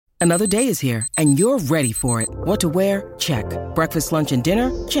Another day is here, and you're ready for it. What to wear? Check. Breakfast, lunch, and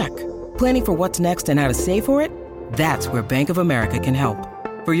dinner? Check. Planning for what's next and how to save for it? That's where Bank of America can help.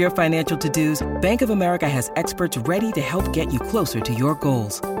 For your financial to-dos, Bank of America has experts ready to help get you closer to your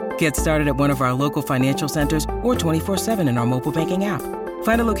goals. Get started at one of our local financial centers or 24/7 in our mobile banking app.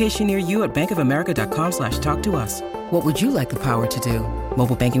 Find a location near you at bankofamerica.com/talktous. What would you like the power to do?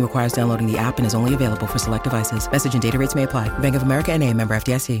 Mobile banking requires downloading the app and is only available for select devices. Message and data rates may apply. Bank of America N.A., member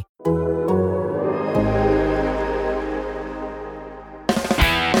FDIC. All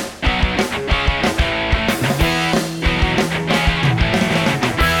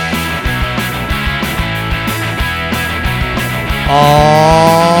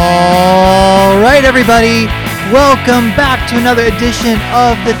right, everybody. Welcome back to another edition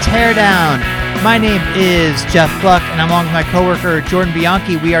of The Teardown. My name is Jeff Gluck, and I'm along with my coworker, Jordan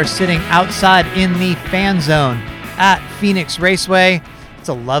Bianchi. We are sitting outside in the fan zone at Phoenix Raceway. It's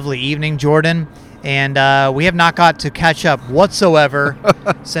a lovely evening, Jordan, and we have not got to catch up whatsoever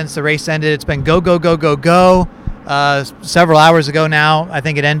since the race ended. It's been go, go, go, go, go. Several hours ago now, I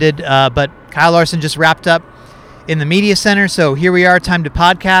think it ended, but Kyle Larson just wrapped up in the media center, so here we are, time to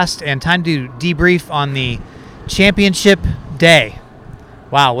podcast and time to debrief on the championship day.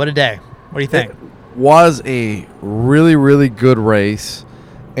 Wow, what a day. What do you think? It was a really, really good race,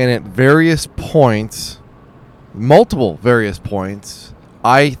 and at various points, multiple various points,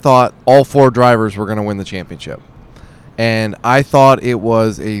 I thought all four drivers were going to win the championship. And I thought it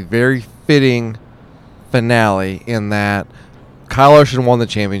was a very fitting finale in that Kyle Larson won the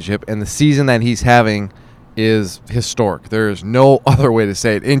championship, and the season that he's having is historic. There is no other way to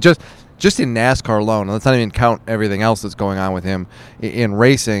say it. And just in NASCAR alone, let's not even count everything else that's going on with him in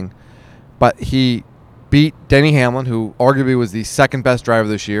racing, but he beat Denny Hamlin, who arguably was the second best driver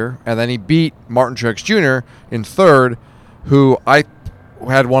this year, and then he beat Martin Truex Jr. in third, who I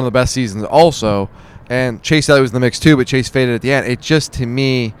had one of the best seasons also, and Chase Elliott was in the mix too, but Chase faded at the end. It just, to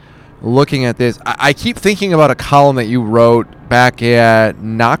me, looking at this, I keep thinking about a column that you wrote back at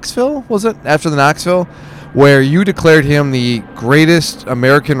Knoxville, was it? After the Knoxville? Where you declared him the greatest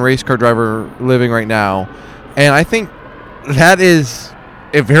American race car driver living right now. And I think that is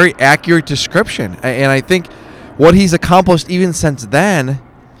a very accurate description. And I think what he's accomplished even since then,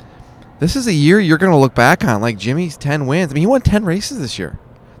 this is a year you're going to look back on, like Jimmy's 10 wins. I mean, he won 10 races this year.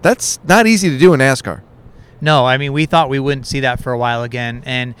 That's not easy to do in NASCAR. No, I mean, we thought we wouldn't see that for a while again.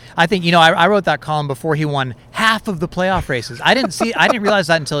 And I think, I wrote that column before he won half of the playoff races. I didn't realize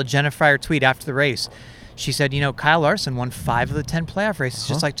that until a Jenna Fryer tweet after the race. She said, Kyle Larson won 5 of the 10 playoff races,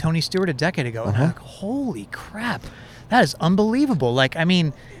 just like Tony Stewart a decade ago. And I'm like, holy crap, that is unbelievable. Like, I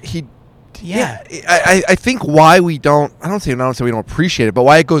mean, I think why we don't, I don't say we don't appreciate it, but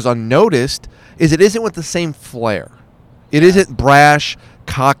why it goes unnoticed is it isn't with the same flair. It isn't brash,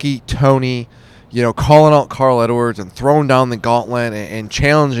 cocky Tony, calling out Carl Edwards and throwing down the gauntlet and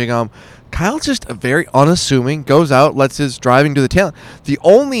challenging him. Kyle's just a very unassuming, goes out, lets his driving do the talent. The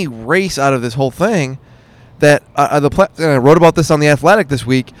only race out of this whole thing that I wrote about this on The Athletic this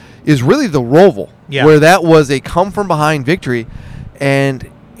week is really the Roval, where that was a come-from-behind victory. And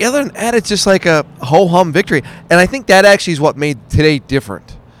other than that, it's just like a ho-hum victory. And I think that actually is what made today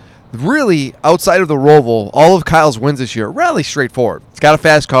different. Really, outside of the Roval, all of Kyle's wins this year are really straightforward. He's got a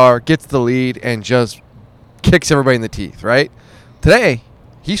fast car, gets the lead, and just kicks everybody in the teeth, right? Today,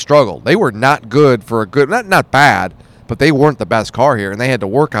 he struggled. They were not good for a good, not bad, but they weren't the best car here, and they had to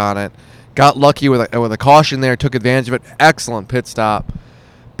work on it. Got lucky with a caution there, took advantage of it. Excellent pit stop.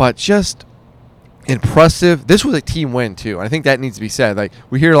 But just impressive. This was a team win, too. And I think that needs to be said. Like,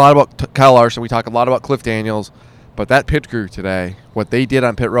 we hear a lot about Kyle Larson. We talk a lot about Cliff Daniels. But that pit crew today, what they did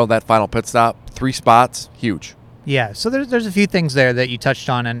on pit road, that final pit stop, 3 spots, huge. Yeah, so there's a few things there that you touched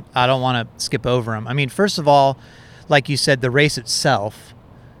on, and I don't want to skip over them. I mean, first of all, like you said, the race itself,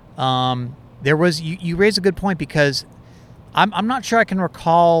 there was you raised a good point, because I'm not sure I can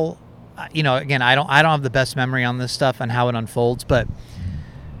recall. Again, I don't have the best memory on this stuff and how it unfolds, but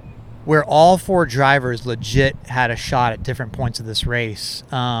where all 4 drivers legit had a shot at different points of this race.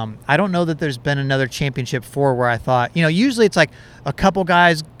 I don't know that there's been another championship 4 where I thought, usually it's like a couple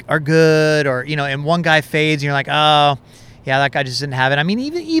guys are good, or, and one guy fades and you're like, oh, yeah, that guy just didn't have it. I mean,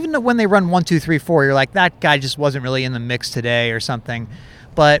 even when they run 1, 2, 3, 4, you're like, that guy just wasn't really in the mix today or something.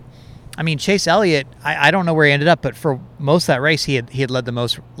 But I mean, Chase Elliott, I don't know where he ended up, but for most of that race, he had led the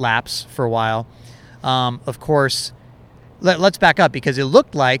most laps for a while. Of course, let's back up, because it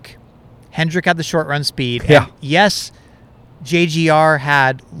looked like Hendrick had the short run speed. Yeah. And yes, JGR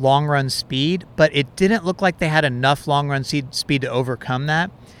had long run speed, but it didn't look like they had enough long run speed to overcome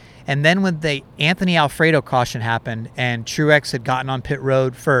that. And then when the Anthony Alfredo caution happened and Truex had gotten on pit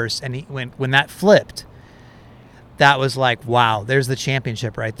road first, and when that flipped, that was like, wow, there's the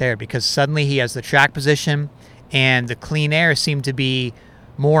championship right there, because suddenly he has the track position and the clean air seemed to be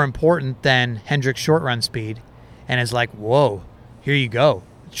more important than Hendrick's short run speed. And it's like, whoa, here you go.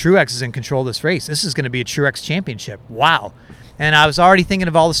 Truex is in control of this race. This is going to be a Truex championship. Wow. And I was already thinking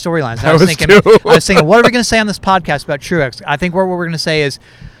of all the storylines. I was thinking, what are we going to say on this podcast about Truex? I think what we're going to say is,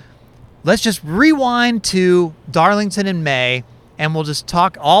 let's just rewind to Darlington in May, and we'll just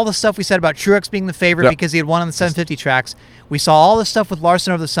talk all the stuff we said about Truex being the favorite because he had won on the 750 tracks. We saw all the stuff with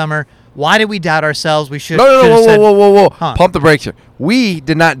Larson over the summer. Why did we doubt ourselves? We should. Whoa. Huh. Pump the brakes here. We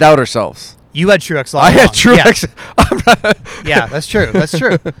did not doubt ourselves. You had Truex all along. I had Truex. Yeah, that's true. That's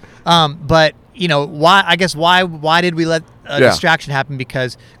true. But you know why? I guess why did we let a distraction happen?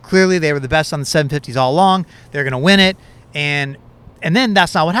 Because clearly they were the best on the 750s all along. They're going to win it, and then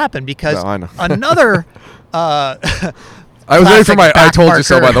that's not what happened, because another. I was ready for my I told you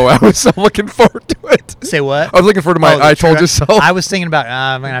so, by the way. I was so looking forward to it. Say what? I was looking forward to my I told you so. I was thinking about,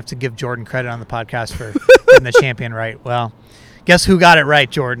 I'm going to have to give Jordan credit on the podcast for getting the champion right. Well, guess who got it right,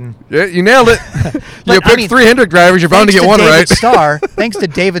 Jordan? Yeah, you nailed it. You picked 300 drivers. You're bound to get one right. Thanks to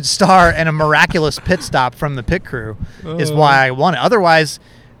David Starr and a miraculous pit stop from the pit crew is why I won it. Otherwise,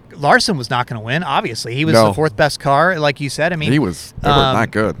 Larson was not going to win, obviously. He was the fourth best car, like you said. I mean, they were not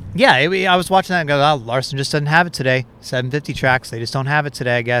good. Yeah, I was watching that and go, Larson just doesn't have it today. 750 tracks, they just don't have it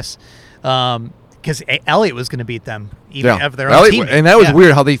today, I guess. Because Elliott was going to beat them, even of their own team. And that was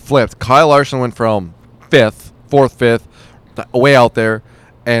weird how they flipped. Kyle Larson went from fourth, fifth, way out there,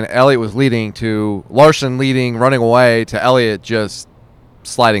 and Elliott was leading to Larson running away to Elliott just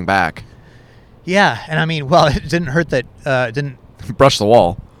sliding back. Yeah, and I mean, well, it didn't hurt that didn't brush the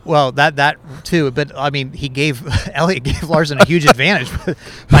wall. Well, that too, but I mean, Elliott gave Larson a huge advantage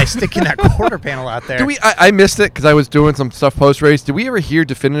by sticking that quarter panel out there. I missed it because I was doing some stuff post race. Did we ever hear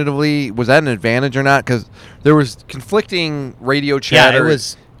definitively was that an advantage or not? Because there was conflicting radio chatter. Yeah,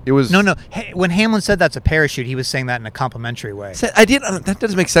 it was no. Hey, when Hamlin said that's a parachute, he was saying that in a complimentary way. That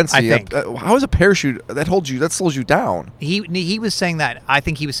doesn't make sense to me. How is a parachute that slows you down? He was saying that. I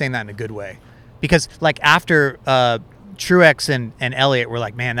think he was saying that in a good way, because like after. Truex and Elliott were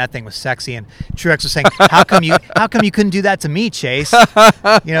like, man, that thing was sexy, and Truex was saying, how come you couldn't do that to me, Chase?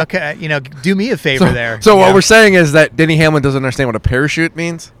 Do me a favor there. So what we're saying is that Denny Hamlin doesn't understand what a parachute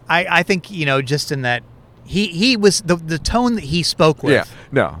means. I think just in that he was the tone that he spoke with. Yeah,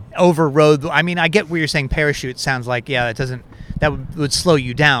 no, overrode. I mean, I get what you're saying. Parachute sounds like that would slow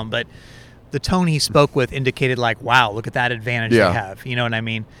you down, but the tone he spoke with indicated like, wow, look at that advantage they have. You know what I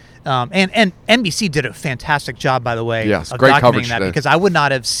mean? And NBC did a fantastic job, by the way, of great documenting that today. Because I would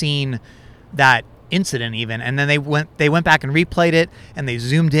not have seen that incident even. And then they went back and replayed it, and they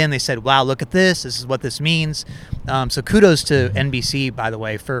zoomed in. They said, wow, look at this. This is what this means. So kudos to NBC, by the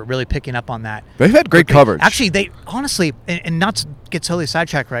way, for really picking up on that. They've had great coverage. Actually, they honestly, and not to get totally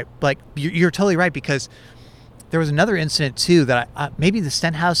sidetracked, right? Like you're totally right, because there was another incident too that maybe the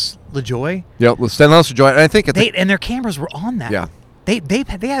Stenhouse-LaJoie. Yeah, the Stenhouse-LaJoie. And I think and their cameras were on that. Yeah. They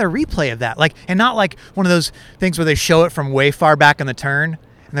had a replay of that, and not like one of those things where they show it from way far back in the turn,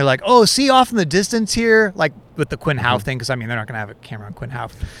 and they're like, "Oh, see off in the distance here," like with the Quinn Houff thing, because I mean they're not going to have a camera on Quinn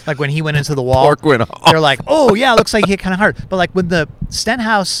Houff. Like when he went into the wall, they're like, "Oh yeah, it looks like he hit kind of hard." But like when the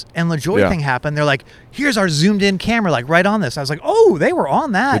Stenhouse and LaJoie thing happened, they're like, "Here's our zoomed in camera, like right on this." I was like, "Oh, they were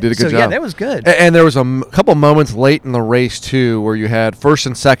on that." They did a good job. Yeah, that was good. And there was a couple moments late in the race too, where you had first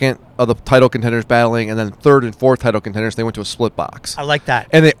and second of the title contenders battling, and then third and fourth title contenders. They went to a split box. I like that.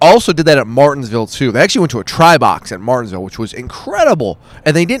 And they also did that at Martinsville too. They actually went to a tri box at Martinsville, which was incredible,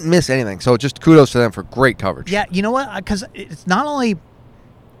 and they didn't miss anything. So just kudos to them for great coverage. Yeah, you know what? Because it's not only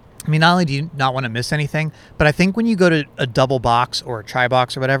do you not want to miss anything, but I think when you go to a double box or a tri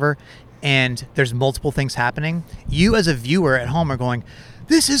box or whatever, and there's multiple things happening, you as a viewer at home are going,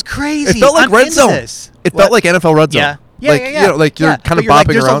 "This is crazy." It felt like Red Zone. It felt like NFL Red Zone. Yeah. You're kind of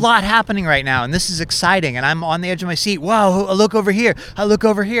bopping there's around. A lot happening right now, and this is exciting, and I'm on the edge of my seat. Wow, I look over here. I look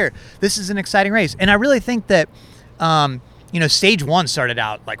over here. This is an exciting race. And I really think that, stage one started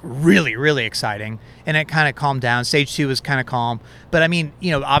out like really, really exciting, and it kind of calmed down. Stage two was kind of calm. But I mean,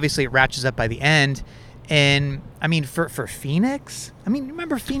 obviously it ratchets up by the end. And I mean, for Phoenix,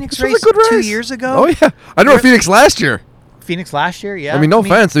 remember Phoenix race 2 years ago? Oh, yeah. I know Phoenix last year. Phoenix last year, yeah. I mean, no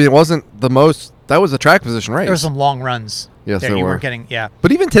offense. It wasn't the most. That was a track position race. There were some long runs Yes, There, there you were. weren't getting, yeah.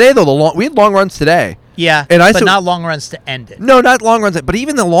 But even today, though, we had long runs today. Yeah, And but not long runs to end it. No, not long runs. But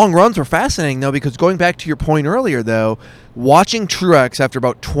even the long runs were fascinating, though, because going back to your point earlier, though, watching Truex after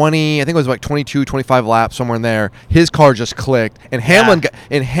about 20, I think it was like 22, 25 laps, somewhere in there, his car just clicked. And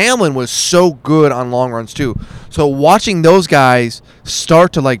Hamlin was so good on long runs, too. So watching those guys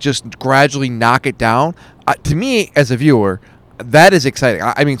start to, like, just gradually knock it down, to me, as a viewer, that is exciting.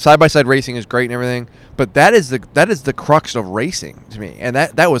 I mean, side-by-side racing is great and everything, but that is the crux of racing to me, and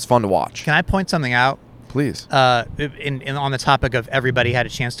that was fun to watch. Can I point something out? Please. In on the topic of everybody had a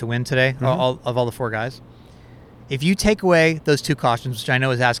chance to win today, all the four guys. If you take away those two cautions, which I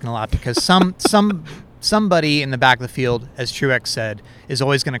know is asking a lot, because somebody in the back of the field, as Truex said, is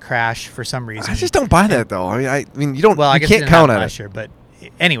always going to crash for some reason. I just don't buy that, though. I mean, you don't. Well, I you guess can't it didn't count happen on last it. year, but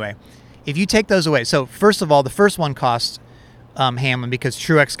anyway, if you take those away, so first of all, the first one cost Hamlin because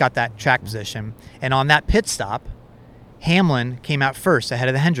Truex got that track position, and on that pit stop, Hamlin came out first ahead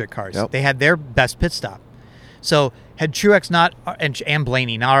of the Hendrick cars. Yep. They had their best pit stop. So had Truex not and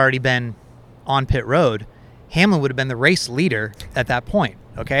Blaney not already been on pit road, Hamlin would have been the race leader at that point.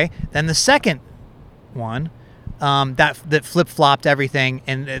 Okay, then the second one that flip-flopped everything,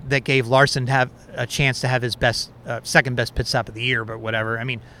 and that gave Larson to have a chance to have his best second best pit stop of the year, but whatever. I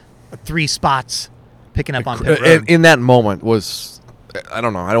mean, 3 spots picking up on pit road. In that moment was, I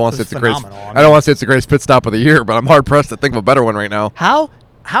don't know. I don't want to say it's the greatest. phenomenal. I don't want to say it's the greatest pit stop of the year, but I'm hard pressed to think of a better one right now.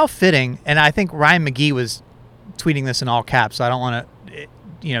 How fitting, and I think Ryan McGee was tweeting this in all caps, so I don't want to,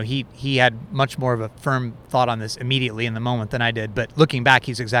 he had much more of a firm thought on this immediately in the moment than I did, but looking back,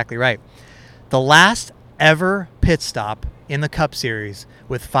 he's exactly right. The last ever pit stop in the Cup Series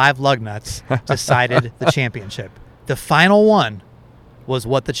with 5 lug nuts decided the championship. The final one was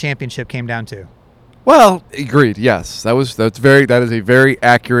what the championship came down to. Well, agreed. Yes, that is a very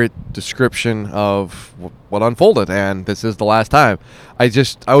accurate description of what unfolded, and this is the last time. I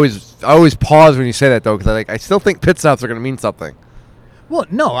always pause when you say that, though, because I still think pit stops are going to mean something. Well,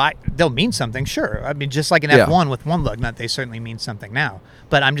 no, they'll mean something, sure. I mean, just like an F1 with 1 lug nut, they certainly mean something now.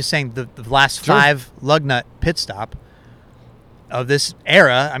 But I'm just saying the last 5 lug nut pit stop of this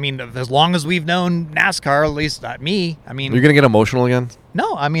era, I mean, as long as we've known NASCAR, at least not me, I mean... You're going to get emotional again?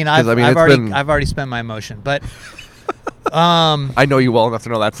 No, I mean, I've already spent my emotion, but... I know you well enough to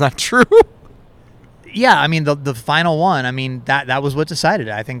know that's not true. Yeah, I mean, the final one, I mean, that was what decided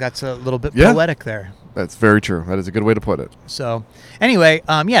it. I think that's a little bit poetic there. That's very true. That is a good way to put it. So, anyway,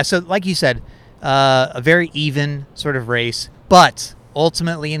 so like you said, a very even sort of race, but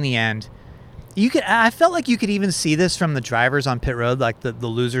ultimately in the end, I felt like you could even see this from the drivers on pit road, like the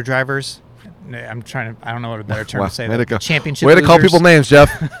loser drivers. I don't know what a better term to say. The championship Way to call losers. people names, Jeff.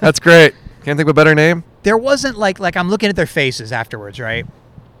 That's great. Can't think of a better name. There wasn't like I'm looking at their faces afterwards, right?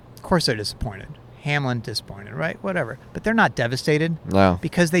 Of course they're disappointed. Hamlin disappointed, right? Whatever. But they're not devastated. No.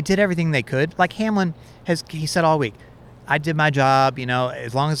 Because they did everything they could. Like Hamlin he said all week, I did my job,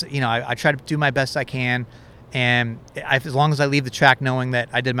 as long as, I try to do my best I can. And as long as I leave the track knowing that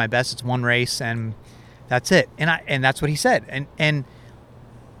I did my best, it's one race and that's it. And that's what he said. And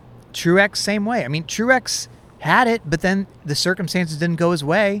Truex, same way. I mean, Truex had it, but then the circumstances didn't go his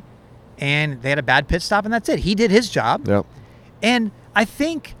way and they had a bad pit stop and that's it. He did his job. Yep. And I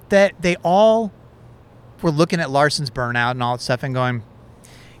think that they all were looking at Larson's burnout and all that stuff and going,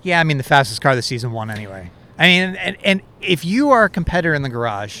 yeah, I mean, the fastest car of the season won anyway. I mean, and if you are a competitor in the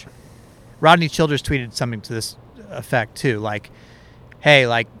garage, Rodney Childers tweeted something to this effect too, like, hey,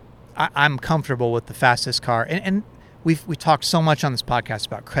 like, I'm comfortable with the fastest car. And we talked so much on this podcast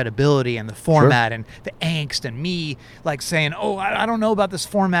about credibility and the format and the angst and me like saying, oh, I don't know about this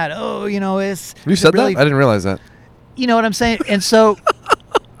format. Oh, it's... You said really... that? I didn't realize that. You know what I'm saying? And so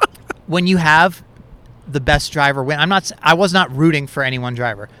when you have the best driver win, I was not rooting for any one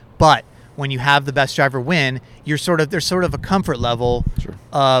driver, but when you have the best driver win, there's sort of a comfort level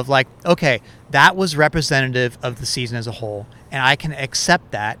of like, okay, that was representative of the season as a whole, and I can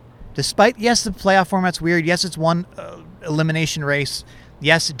accept that. Despite, yes, the playoff format's weird. Yes, it's one elimination race.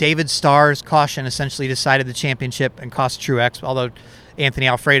 Yes, David Starr's caution essentially decided the championship and cost Truex, although Anthony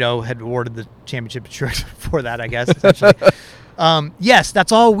Alfredo had awarded the championship to Truex before that, I guess, essentially. Yes,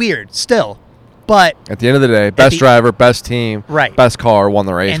 that's all weird still. But at the end of the day, best driver, best team, best car won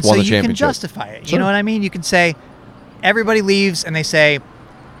the race, won the championship. And so you can justify it. You know what I mean? You can say, everybody leaves and they say,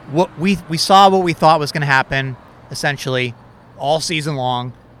 what we saw what we thought was going to happen, essentially, all season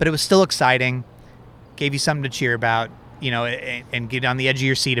long, but it was still exciting, gave you something to cheer about, and get on the edge of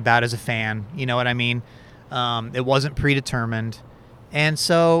your seat about as a fan. You know what I mean? It wasn't predetermined. And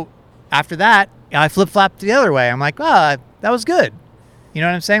so after that, I flip-flopped the other way. I'm like, that was good. You know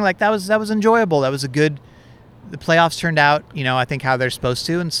what I'm saying? Like that was enjoyable. That was a good the playoffs turned out, I think how they're supposed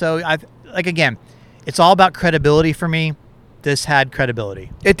to. And so, again, it's all about credibility for me. This had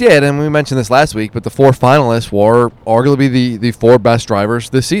credibility. It did, and we mentioned this last week, but the 4 finalists were arguably the 4 best drivers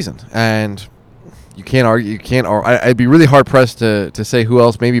this season. And you can't argue. I'd be really hard-pressed to say who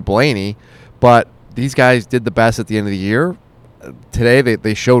else, maybe Blaney, but these guys did the best at the end of the year. Today,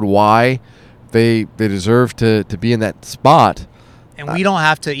 they showed why they deserve to be in that spot. And we don't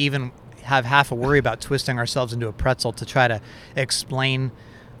have to even have half a worry about twisting ourselves into a pretzel to try to explain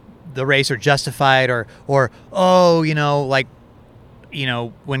the race or justify it or when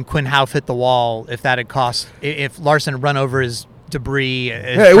Quinn Houff hit the wall, if Larson had run over his debris.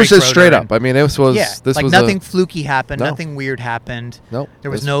 It was just straight up. I mean, this was nothing fluky happened. No. Nothing weird happened. No,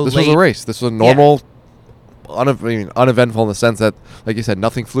 there was This was a race. This was a normal, uneventful in the sense that, like you said,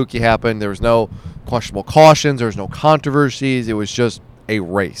 nothing fluky happened. There was no questionable cautions. There was no controversies. It was just a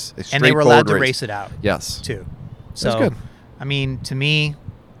race. And they were allowed to race it out. Yes, too. So that's good. I mean, to me,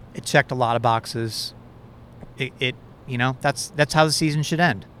 it checked a lot of boxes. That's how the season should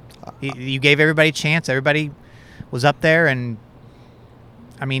end. You gave everybody a chance. Everybody was up there, and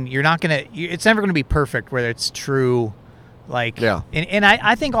I mean, it's never gonna be perfect whether it's true. And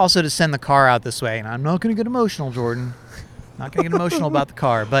I think also to send the car out this way, and I'm not gonna get emotional, Jordan. Not gonna get emotional about the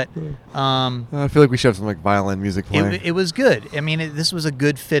car, but I feel like we should have some violin music playing. It was good. I mean, this was a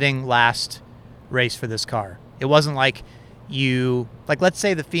good fitting last race for this car. It wasn't like let's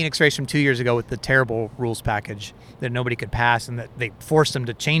say the Phoenix race from 2 years ago with the terrible rules package that nobody could pass, and that they forced them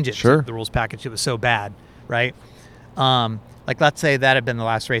to change it to the rules package. It was so bad, right? Let's say that had been the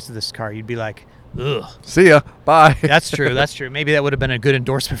last race of this car, you'd be like, ugh. See ya. Bye. That's true. Maybe that would have been a good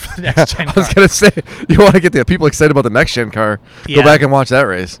endorsement for the next gen car. I was going to say, you want to get the people excited about the next gen car, go back and watch that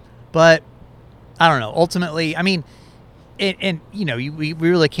race. But, I don't know. Ultimately, I mean, we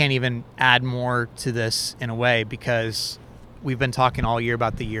really can't even add more to this in a way because we've been talking all year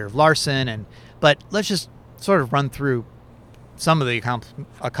about the year of Larson, but let's just sort of run through some of the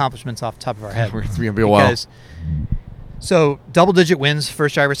accomplishments off the top of our head. It's going to be a while. So, double-digit wins,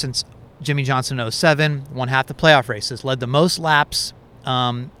 first driver since Jimmy Johnson in 07, won half the playoff races, led the most laps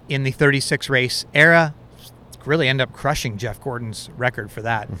in the 36 race era. Really ended up crushing Jeff Gordon's record for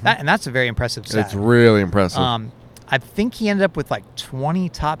that. And that's a very impressive stat. It's really impressive. I think he ended up with 20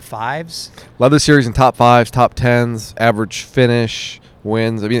 top 5s. Led the series in top 5s, top 10s, average finish,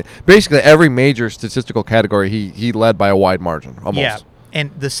 wins. I mean, basically every major statistical category he led by a wide margin, almost. Yeah,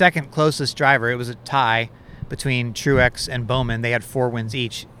 and the second closest driver, it was a tie between Truex and Bowman. They had 4 wins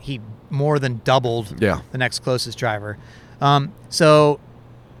each. He more than doubled the next closest driver. So,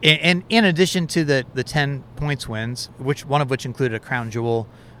 in addition to the 10 points wins, one of which included a crown jewel,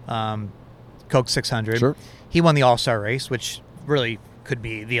 Coke 600. Sure. He won the All-Star race, which really could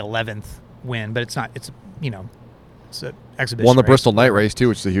be the 11th win, but it's not. It's an exhibition. Won the race. Bristol night race too,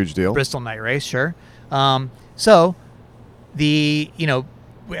 which is a huge deal. Bristol night race, sure. So,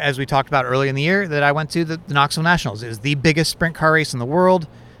 as we talked about earlier in the year that I went to, the Knoxville Nationals is the biggest sprint car race in the world.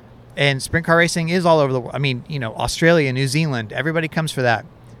 And sprint car racing is all over the world. I mean, Australia, New Zealand, everybody comes for that.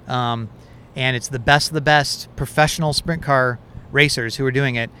 And it's the best of the best professional sprint car racers who are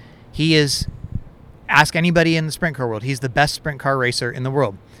doing it. Ask anybody in the sprint car world, he's the best sprint car racer in the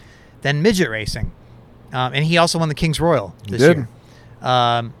world. Then midget racing. And he also won the Kings Royal this year.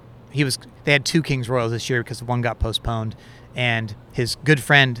 They had 2 Kings Royals this year because one got postponed. And his good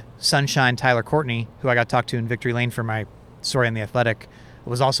friend, Sunshine Tyler Courtney, who I got to talk to in Victory Lane for my story on The Athletic,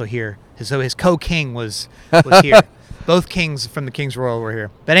 was also here. So his co-king was here. Both kings from the Kings Royal were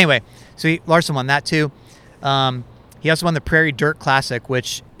here. But anyway, so Larson won that too. He also won the Prairie Dirt Classic,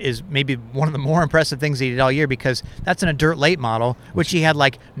 which is maybe one of the more impressive things he did all year because that's in a dirt late model, which he had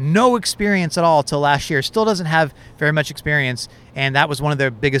no experience at all till last year. Still doesn't have very much experience, and that was one of their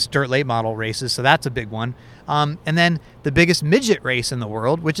biggest dirt late model races, so that's a big one. And then the biggest midget race in the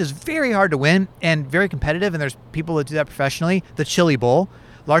world, which is very hard to win and very competitive, and there's people that do that professionally, the Chili Bowl.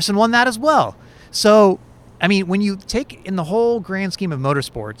 Larson won that as well. So, I mean, when you take in the whole grand scheme of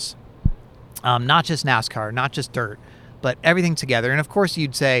motorsports, not just NASCAR, not just dirt, but everything together. And of course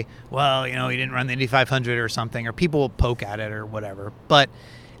you'd say, well, he didn't run the Indy 500 or something, or people will poke at it or whatever. But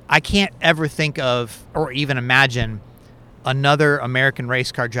I can't ever think of or even imagine another American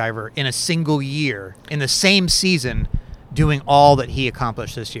race car driver in a single year, in the same season, doing all that he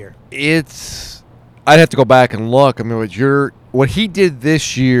accomplished this year. I'd have to go back and look. I mean, what he did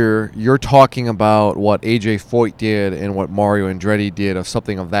this year, you're talking about what AJ Foyt did and what Mario Andretti did of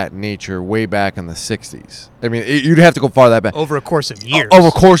something of that nature way back in the 60s. I mean, you'd have to go far that back. Over a course of years. Over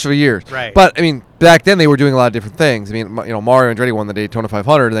a course of years. Right. But, I mean, back then they were doing a lot of different things. I mean, Mario Andretti won the Daytona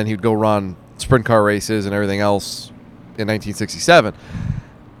 500, and then he'd go run sprint car races and everything else in 1967.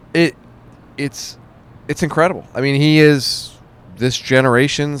 It's incredible. I mean, he is this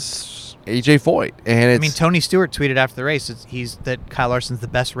generation's A.J. Foyt, and I mean, Tony Stewart tweeted after the race that Kyle Larson's the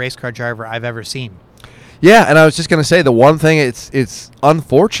best race car driver I've ever seen. Yeah, and I was just going to say the one thing it's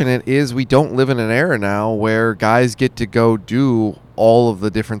unfortunate is we don't live in an era now where guys get to go do all of the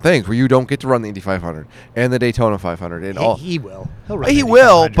different things, where you don't get to run the Indy 500 and the Daytona 500 and all. He will. He'll run He the Indy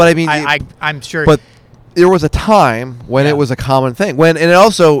will, 500. but I mean, I'm sure. But there was a time when it was a common thing.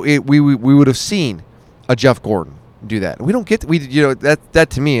 We would have seen a Jeff Gordon do that. We don't get that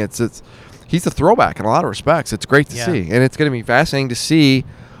to me he's a throwback in a lot of respects. It's great to see, and it's going to be fascinating to see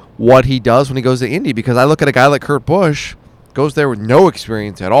what he does when he goes to Indy, because I look at a guy like Kurt Busch, goes there with no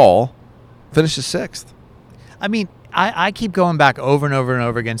experience at all, finishes 6th. I mean, I keep going back over and over and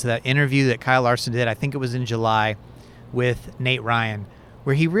over again to that interview that Kyle Larson did, I think it was in July, with Nate Ryan,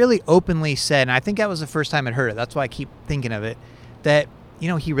 where he really openly said, and I think that was the first time I'd heard it, that's why I keep thinking of it, that,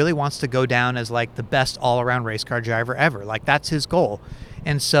 he really wants to go down as like the best all-around race car driver ever. Like, that's his goal.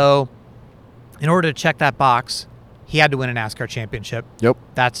 And so in order to check that box, he had to win a NASCAR championship. Yep.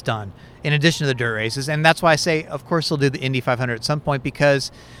 That's done. In addition to the dirt races. And that's why I say, of course, he'll do the Indy 500 at some point,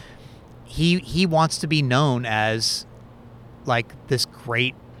 because he wants to be known as like this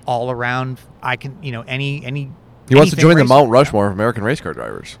great all-around, he wants to join the Mount Rushmore of American race car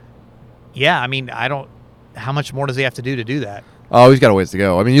drivers. Yeah, I mean, how much more does he have to do that? Oh, he's got a ways to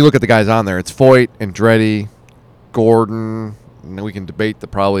go. I mean, you look at the guys on there. It's Foyt, Andretti, Gordon, and then we can debate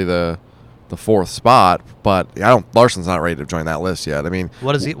probably the 4th spot, but Larson's not ready to join that list yet. I mean,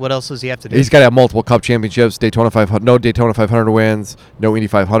 what else does he have to do? He's got to have multiple Cup championships, Daytona 500, no Daytona 500 wins, no Indy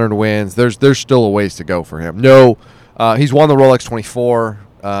 500 wins. There's still a ways to go for him. No, he's won the Rolex 24,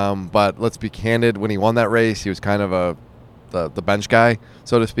 but let's be candid. When he won that race, he was kind of the bench guy,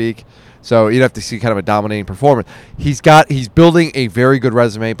 so to speak. So you'd have to see kind of a dominating performance. He's building a very good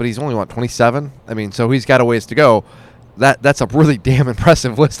resume, but he's only 27. I mean, so he's got a ways to go. That's a really damn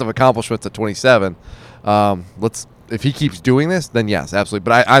impressive list of accomplishments at 27. If he keeps doing this, then yes, absolutely.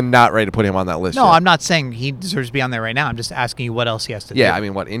 But I'm not ready to put him on that list. No, yet. I'm not saying he deserves to be on there right now. I'm just asking you what else he has to do. Yeah, I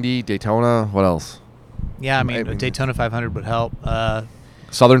mean, Indy, Daytona, what else? Yeah, I mean, Daytona 500 would help.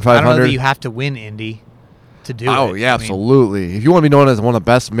 Southern 500. I don't know that you have to win Indy to do it. Oh, yeah, absolutely. If you want to be known as one of the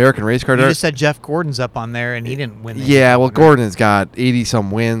best American race car drivers. You just said Jeff Gordon's up on there, and he didn't win. Yeah, well, Gordon has got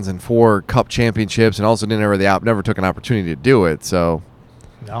 80-some wins and 4 Cup championships, and also never took an opportunity to do it. So,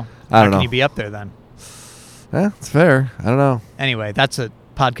 no, I don't know. How can you be up there then? Yeah, it's fair. I don't know. Anyway, that's a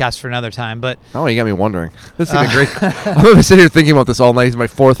podcast for another time. But you got me wondering. This is great. I'm going to sit here thinking about this all night. He's my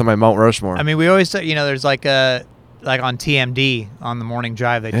 4th on my Mount Rushmore. I mean, we always say, there's like on TMD on the morning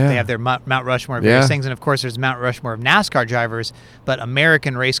drive, they have their Mount Rushmore of various things, and of course there's Mount Rushmore of NASCAR drivers, but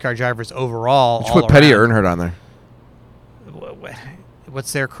American race car drivers overall. You put Petty or Earnhardt on there.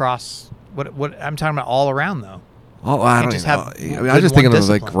 What's their cross? What I'm talking about all around though. Oh, I don't even know. I was just thinking of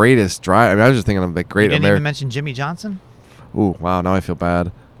the greatest drive. I mean, I was just thinking of the great. You didn't even mention Jimmy Johnson. Ooh, wow! Now I feel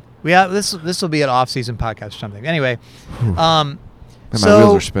bad. Yeah, this will be an off-season podcast or something. Anyway, my wheels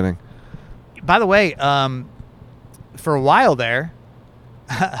are spinning. By the way, for a while there,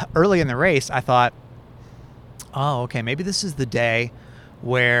 early in the race, I thought, oh, okay, maybe this is the day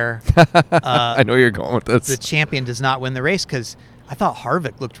where I know you're going with this. The champion does not win the race, because I thought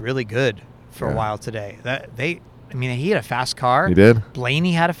Harvick looked really good for a while today. He had a fast car. He did.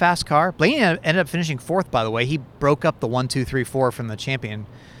 Blaney had a fast car. Blaney ended up finishing 4th, by the way. He broke up the 1, 2, 3, 4 from the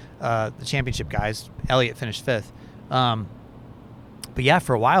championship guys. Elliott finished 5th. But yeah,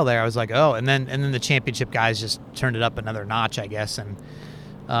 for a while there, I was like, oh, and then the championship guys just turned it up another notch, I guess. And,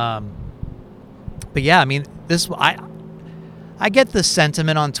 but yeah, I mean, I get the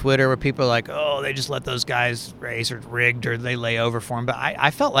sentiment on Twitter where people are like, oh, they just let those guys race, or rigged, or they lay over for him. But I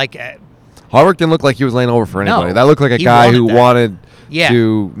felt like Harvick didn't look like he was laying over for anybody. No, that looked like a guy who wanted Yeah.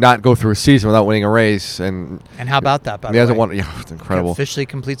 to not go through a season without winning a race. And how about that, by the way? He hasn't won. Yeah, it's incredible. Officially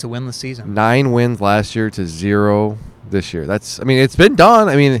completes a winless season. 9 wins last year to 0 this year. It's been done.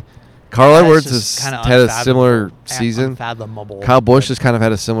 I mean, Carl Edwards has had a similar season. Unfathomable. Kyle Busch has kind of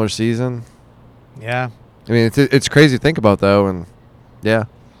had a similar season. Yeah. I mean, it's crazy to think about, though. And, yeah.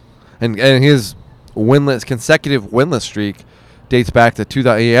 And his consecutive winless streak dates back to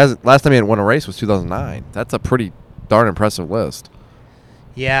 2000. Last time he had won a race was 2009. That's a pretty darn impressive list.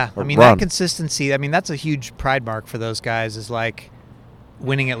 Yeah, that consistency. That's a huge pride mark for those guys. Is like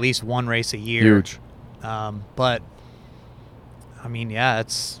winning at least one race a year. Huge. But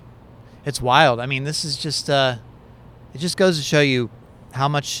it's wild. This is just it just goes to show you how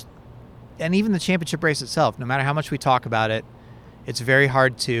much, and even the championship race itself. No matter how much we talk about it, it's very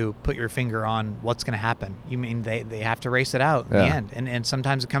hard to put your finger on what's going to happen. You mean they have to race it out in the end. And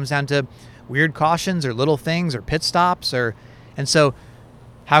sometimes it comes down to weird cautions or little things or pit stops and so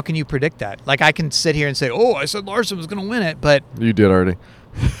how can you predict that? Like I can sit here and say, "Oh, I said Larson was going to win it," but you did already.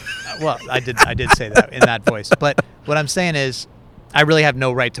 well, I did say that in that voice. But what I'm saying is I really have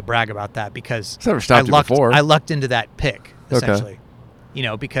no right to brag about that because It's never stopped you before. I lucked into that pick essentially. Okay. You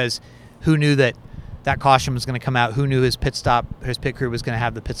know, because who knew that caution was going to come out? Who knew his pit crew was going to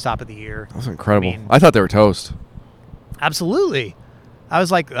have the pit stop of the year? That was incredible. I mean, I thought they were toast. Absolutely. I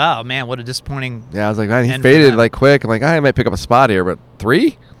was like, oh man, what a disappointing. Yeah, I was like, man, he end for faded them. like quick. I'm like, I might pick up a spot here, but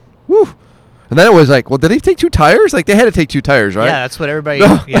 3? Woo. And then it was like, well, did they take 2 tires? Like they had to take 2 tires, right? Yeah, that's what everybody.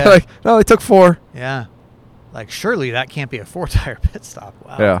 No, Yeah, like, no, they took 4. yeah. Like surely that can't be a 4-tire pit stop.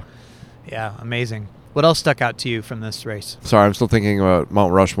 Wow. Yeah. Yeah, amazing. What else stuck out to you from this race? Sorry, I'm still thinking about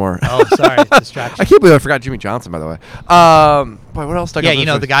Mount Rushmore. Oh, sorry, distraction. I can't believe I forgot Jimmy Johnson, by the way. Boy, what else stuck out? Yeah, from you this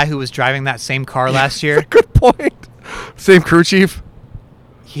know race? the guy who was driving that same car last year. Good point. Same crew chief.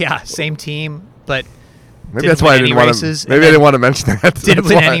 Yeah, same team, but Maybe didn't that's why win I any didn't want races, to. and Maybe I then didn't want to mention that. didn't That's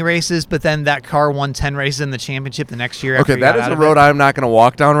win why. any races, but then that car won 10 races in the championship the next year. After Okay, he that got is out a of road it. I'm not going to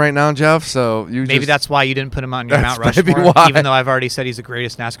walk down right now, Jeff. So you Maybe just, that's why you didn't put him on your That's Mount maybe Rushmore, why. even though I've already said he's the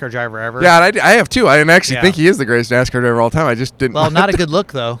greatest NASCAR driver ever. Yeah, and I have too. I actually Yeah. think he is the greatest NASCAR driver of all time. I just didn't. Well, not a good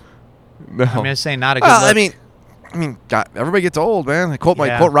look though. No. I'm gonna say not a good Well, look. I mean, God, everybody gets old, man. I quote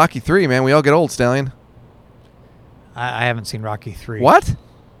Yeah. quote Rocky 3, man. We all get old, Stallion. I haven't seen Rocky 3. What?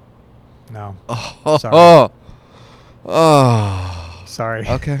 No. Oh, Sorry. oh. Sorry.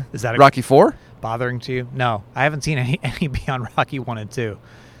 Okay. Is that Rocky 4? bothering to you? No, I haven't seen any beyond Rocky 1 and 2.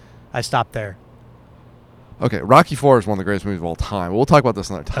 I stopped there. Okay, Rocky 4 is one of the greatest movies of all time. We'll talk about this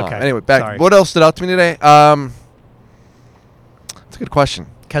another time. Okay, Anyway, back. sorry. What else stood out to me today? That's a good question.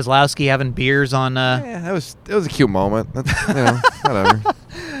 Keselowski having beers on. Yeah, it was a cute moment. That's, whatever.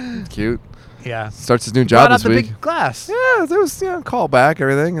 It's cute. Yeah. Starts his new Brought job out this the week. big glass. Yeah, there was call back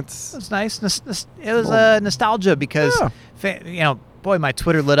everything. It was nice. It was nostalgia because, boy, my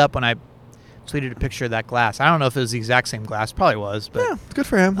Twitter lit up when I tweeted a picture of that glass. I don't know if it was the exact same glass. Probably was, but Yeah, it's good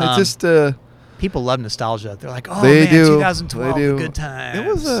for him. It's Um, just people love nostalgia. They're like, oh, they man, do. 2012, They do. good times. It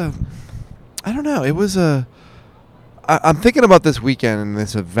was I don't know. It was I'm thinking about this weekend and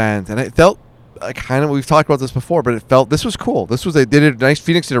this event, and it felt kind of. We've talked about this before, but it felt this was cool. They did a nice.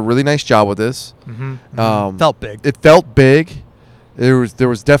 Phoenix did a really nice job with this. Felt big. It felt big. There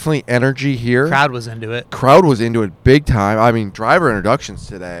was definitely energy here. Crowd was into it. Crowd was into it big time. I mean, driver introductions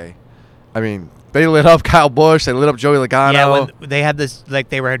today. I mean, they lit up Kyle Busch. They lit up Joey Logano. Yeah, when they had this, like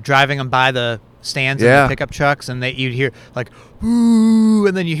they were driving them by the stands in Yeah. the pickup trucks, and you'd hear like, ooh,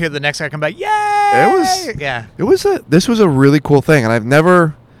 and then you hear the next guy come back, yay! Yeah. This was a really cool thing, and I've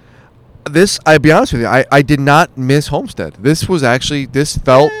never. I'll be honest with you, I did not miss Homestead. This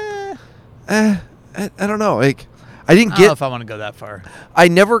felt. I don't know. Like, I didn't I don't know get. if I want to go that far. I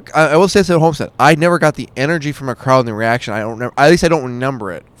will say this at Homestead. I never got the energy from a crowd and the reaction. At least I don't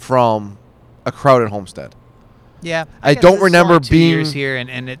remember it from a crowd at Homestead. Yeah, I guess don't it's remember only 2 years being- here,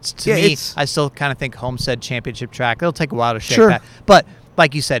 and it's to Yeah, me, it's- I still kind of think Homestead Championship track. It'll take a while to shake Sure. that, but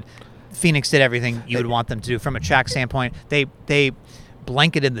like you said, Phoenix did everything you would want them to do from a track standpoint. They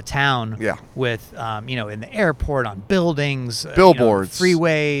blanketed the town Yeah. with in the airport, on buildings, Billboards.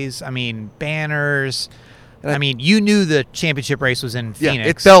 freeways. I mean, banners. And I mean, you knew the championship race was in Yeah, Phoenix.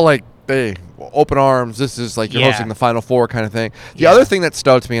 it felt like, hey, open arms. This is like you're Yeah. hosting the Final Four kind of thing. The Yeah. other thing that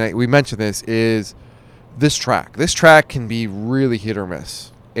stood out to me, and we mentioned this, is this track. This track can be really hit or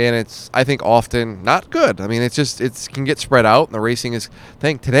miss, and it's I think often not good. I mean, it can get spread out, and the racing is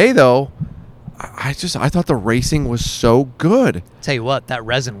thing. Today though, I thought the racing was so good. Tell you what, that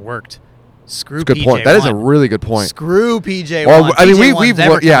resin worked. Screw That's a good PJ point. That is a one. really good point. Screw PJ1. Well, I mean, PJ1's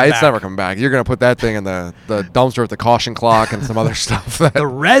never yeah, coming it's back. never coming back. You're gonna put that thing in the dumpster with the caution clock and some other stuff. The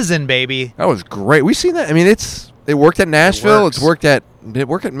resin, baby. That was great. We've seen that. I mean, it worked at Nashville. works. Did it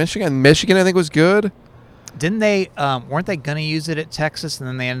work at Michigan? Michigan, I think, was good. Didn't they? Weren't they gonna use it at Texas, and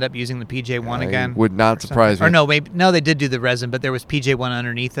then they ended up using the PJ1 again? Would not surprise me. Or no, no, they did do the resin, but there was PJ1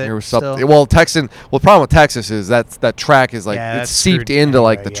 underneath it. There was still. something. Well, the problem with Texas is that track is like Yeah, it's that's seeped screwed into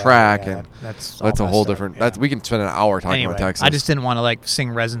like the anyway. track, Yeah, and that's that's all a whole messed up, different. yeah. That's we can spend an hour talking Anyway, about Texas. I just didn't want to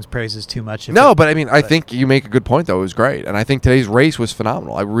sing resin's praises too much. No, but I mean, I think you make a good point though. It was great, and I think today's race was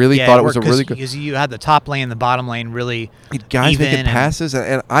phenomenal. I really thought it was a really good. Because you had the top lane, the bottom lane really. Guys even making and passes,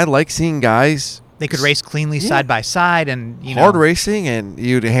 and I like seeing guys. They could race cleanly Yeah. side by side, and Hard racing, and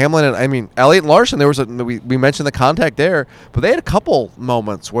Hamlin, and I mean Elliott and Larson. There was we mentioned the contact there, but they had a couple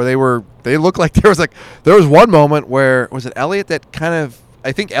moments where they looked like there was one moment where was it Elliott that kind of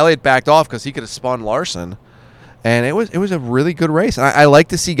I think Elliott backed off because he could have spun Larson, And it was a really good race. And I like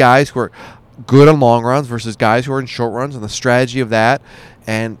to see guys who are good on long runs versus guys who are in short runs and the strategy of that.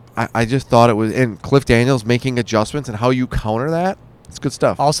 And I just thought it was, and Cliff Daniels making adjustments and how you counter that. It's good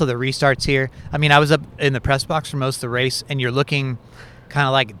stuff. Also, the restarts here. I mean, I was up in the press box for most of the race, and you're looking kind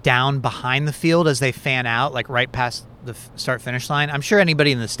of like down behind the field as they fan out, like right past the start-finish line. I'm sure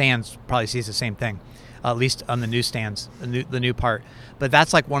anybody in the stands probably sees the same thing, at least on the new stands, the new part. But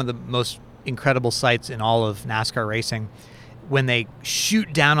that's like one of the most incredible sights in all of NASCAR racing, when they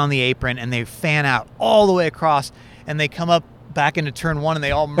shoot down on the apron and they fan out all the way across, and they come up back into turn one and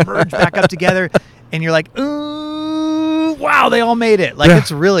they all merge back up together, and you're like, ooh, wow, they all made it. Like,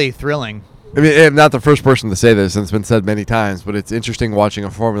 it's really thrilling. I mean, I'm not the first person to say this, and it's been said many times, but it's interesting watching a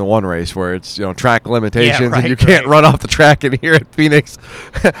Formula One race where it's, track limitations and you can't run off the track. And here at Phoenix,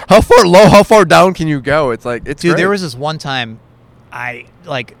 how far down can you go? It's like, it's Dude, great. There was this one time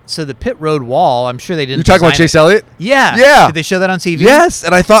so the pit road wall, I'm sure they didn't. You talking about Chase Elliott? Yeah. Yeah. Did they show that on TV? Yes,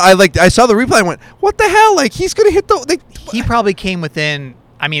 and I saw the replay and went, what the hell? Like, he's going to hit He probably came within,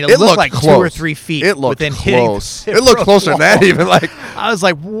 I mean, it looked looked like close. 2 or 3 feet. It looked within close. Hitting It looked closer than that even. Like, I was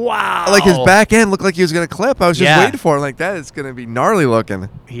like, wow. like his back end looked like he was going to clip. I was just Yeah. waiting for him. Like, that is going to be gnarly looking.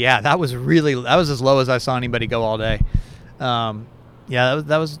 Yeah, that was as low as I saw anybody go all day. Yeah,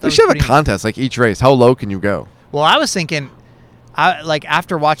 that was. They should have a contest like each race. How low can you go? Well, I was thinking,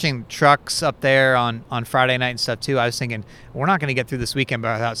 after watching trucks up there on Friday night and stuff too, I was thinking we're not going to get through this weekend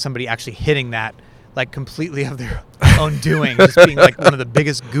without somebody actually hitting that, like, completely of their own doing, just being like one of the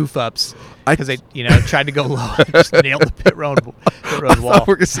biggest goof ups because they tried to go low and just nailed the pit road wall.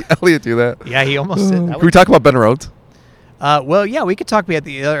 We're gonna see Elliott do that. Yeah, he almost did. Can we talk about Ben Rhodes? Well, yeah, we could talk about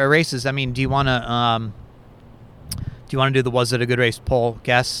the other races. I mean, do you want to do the was it a good race poll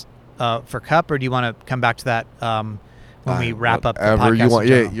guess for Cup, or do you want to come back to that when we wrap up the podcast? You want.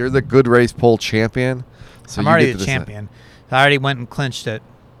 Yeah, you're the good race poll champion. So I'm already the champion. I already went and clinched it,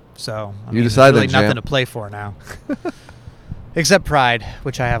 so you decided there's really nothing to play for now, except pride,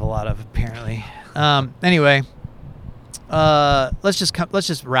 which I have a lot of apparently. Anyway, let's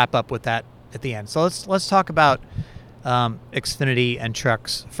just wrap up with that at the end. So let's talk about Xfinity and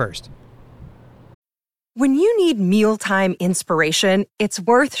trucks first. When you need mealtime inspiration, it's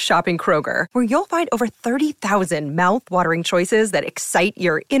worth shopping Kroger, where you'll find over 30,000 mouth-watering choices that excite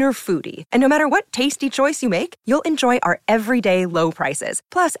your inner foodie. And no matter what tasty choice you make, you'll enjoy our everyday low prices,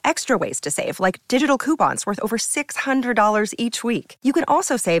 plus extra ways to save, like digital coupons worth over $600 each week. You can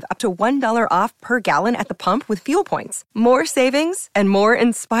also save up to $1 off per gallon at the pump with fuel points. More savings and more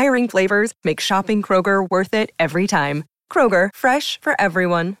inspiring flavors make shopping Kroger worth it every time. Kroger, fresh for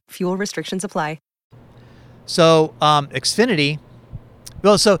everyone. Fuel restrictions apply. So, Xfinity.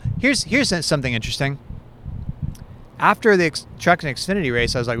 Well, so here's something interesting. After the truck and Xfinity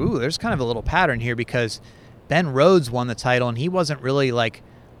race, I was like, ooh, there's kind of a little pattern here, because Ben Rhodes won the title, and he wasn't really like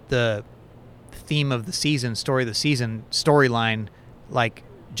the theme of the season, story of the season, storyline, like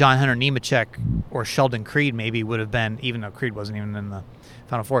John Hunter Nemechek or Sheldon Creed maybe would have been, even though Creed wasn't even in the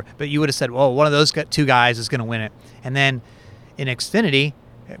Final Four. But you would have said, well, one of those two guys is going to win it. And then in Xfinity,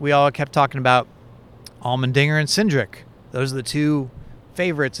 we all kept talking about Allmendinger and Cindric. Those are the two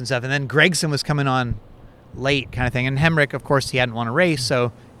favorites and stuff. And then Gragson was coming on late, kind of thing. And Hemrick, of course, he hadn't won a race,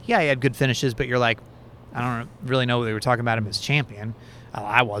 so yeah, he had good finishes, but you're like, I don't really know what they were talking about him as champion.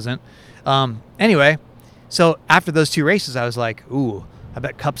 I wasn't. Anyway, so after those two races, I was like, ooh, I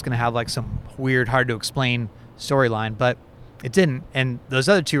bet Cup's going to have like some weird, hard to explain storyline, but it didn't. And those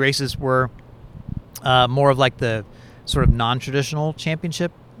other two races were more of like the sort of non-traditional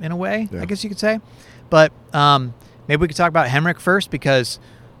championship in a way, I guess you could say. But maybe we could talk about Hemrick first, because,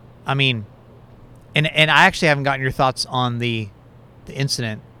 I mean, and I actually haven't gotten your thoughts on the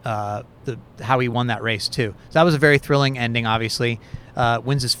incident, how he won that race too. So that was a very thrilling ending. Obviously,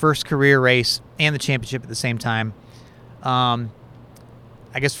 wins his first career race and the championship at the same time. I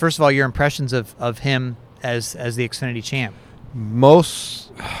guess first of all, your impressions of him as the Xfinity champ. I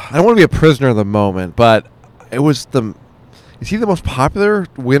don't want to be a prisoner of the moment, but it was Is he the most popular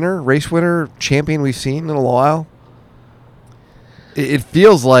race winner, champion we've seen in a while? It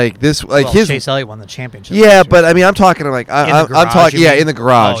feels like this, like Chase Elliott won the championship. Yeah, but I mean, I'm talking like I'm talking, in the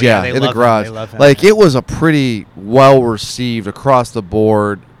garage, in the garage. They love him. Like, it was a pretty well received across the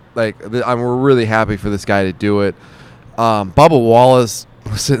board. Like, we're really happy for this guy to do it. Bubba Wallace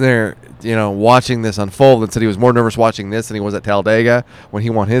was sitting there, watching this unfold, and said he was more nervous watching this than he was at Talladega when he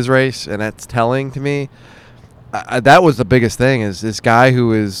won his race, and that's telling to me. That was the biggest thing, is this guy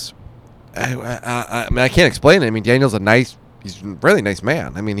who is, I mean, I can't explain it. I mean, Daniel's he's a really nice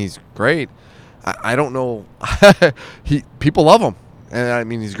man. I mean, he's great. I don't know. People love him. And I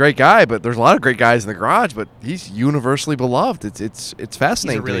mean, he's a great guy, but there's a lot of great guys in the garage, but he's universally beloved. It's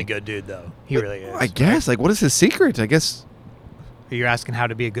fascinating. He's a really good dude, though. He really is. I guess. Like, what is his secret? I guess. You're asking how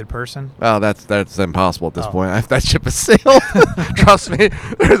to be a good person? Well, that's impossible at this point. That ship has sailed. Trust me,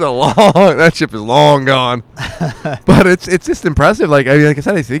 that ship is long gone. But it's just impressive. Like I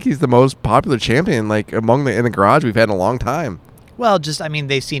said, I think he's the most popular champion like in the garage we've had in a long time. Well,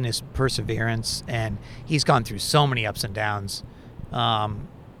 they've seen his perseverance, and he's gone through so many ups and downs.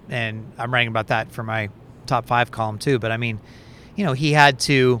 And I'm writing about that for my top 5 column too. But I mean, he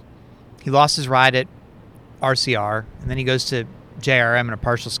lost his ride at RCR, and then he goes to JRM in a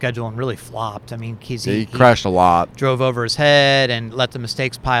partial schedule and really flopped. I mean, he crashed a lot, drove over his head, and let the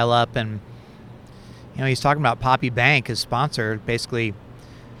mistakes pile up. And he's talking about Poppy Bank, his sponsor, basically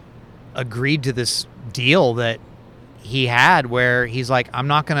agreed to this deal that he had where he's like, I'm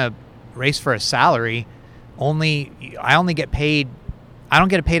not going to race for a salary. I only get paid. I don't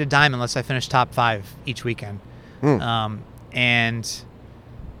get paid a dime unless I finish top 5 each weekend. And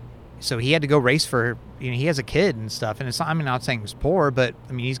so he had to go race for, he has a kid and stuff. And I'm not saying he's poor, but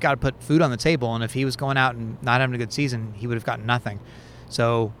I mean, he's got to put food on the table. And if he was going out and not having a good season, he would have gotten nothing.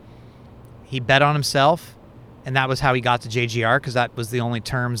 So he bet on himself, and that was how he got to JGR, because that was the only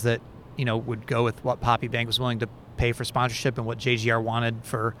terms that, would go with what Poppy Bank was willing to pay for sponsorship and what JGR wanted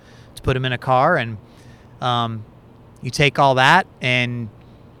to put him in a car. And you take all that, and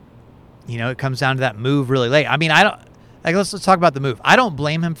it comes down to that move really late. I mean, let's talk about the move. I don't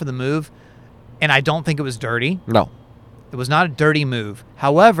blame him for the move, and I don't think it was dirty. No, it was not a dirty move.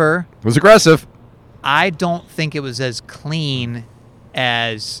 However, it was aggressive. I don't think it was as clean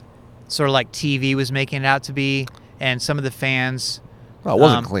as sort of like TV was making it out to be, and some of the fans. Well, it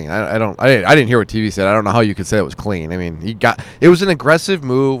wasn't clean. I didn't hear what TV said. I don't know how you could say it was clean. I mean, it was an aggressive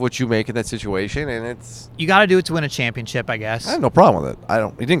move, what you make in that situation, and you got to do it to win a championship, I guess. I have no problem with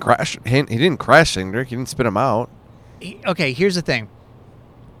it. He didn't crash. He didn't crash Cindric. He didn't spit him out. Okay, here's the thing.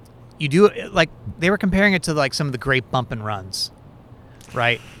 You do it like they were comparing it to like some of the great bump and runs,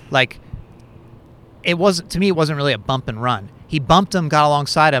 right? Like it wasn't really a bump and run. He bumped him, got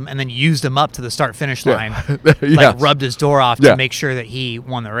alongside him, and then used him up to the start-finish line. Like rubbed his door off to make sure that he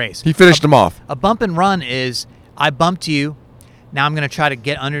won the race. He finished him off. A bump and run is, I bumped you, now I'm going to try to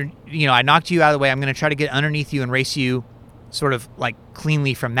get under, I knocked you out of the way, I'm going to try to get underneath you and race you sort of like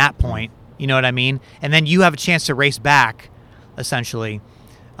cleanly from that point. You know what I mean? And then you have a chance to race back, essentially.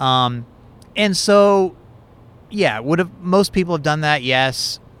 And so, most people have done that?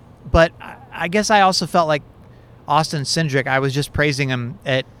 Yes. But I guess I also felt like Austin Cindric, I was just praising him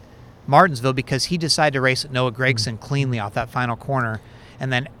at Martinsville because he decided to race Noah Gragson cleanly off that final corner,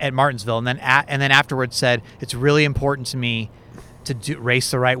 and then at Martinsville, and then afterwards said it's really important to me to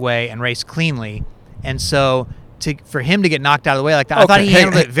race the right way and race cleanly, and so for him to get knocked out of the way like that, I thought he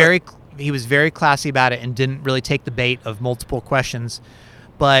handled it he was very classy about it and didn't really take the bait of multiple questions,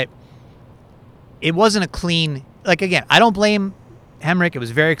 but it wasn't a clean. Like again, I don't blame Hemric. It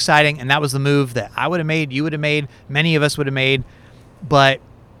was very exciting, and that was the move that I would have made, you would have made, many of us would have made, but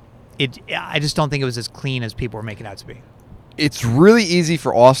I just don't think it was as clean as people were making it out to be. It's really easy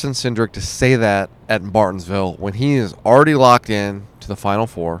for Austin Cindric to say that at Martinsville when he is already locked in to the Final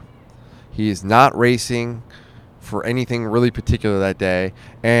Four. He is not racing for anything really particular that day,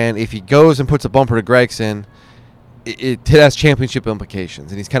 and if he goes and puts a bumper to Gragson, it has championship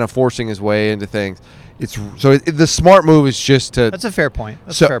implications, and he's kind of forcing his way into things. The smart move is just to. That's a fair point.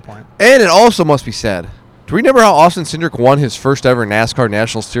 A fair point. And it also must be said. Do we remember how Austin Cindric won his first ever NASCAR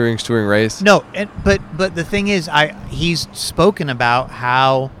National Steering Touring race? No, but the thing is, he's spoken about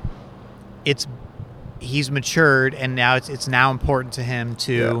how he's matured, and now it's now important to him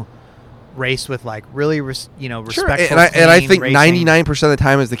to race with like really respectful. Sure, and I think racing. 99% of the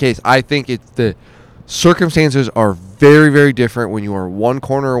time is the case. I think it's the circumstances are very, very different when you are one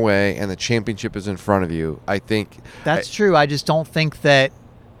corner away and the championship is in front of you. I think that's true. I just don't think that.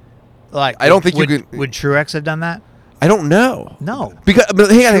 Like, I don't think would Truex have done that? I don't know. No, because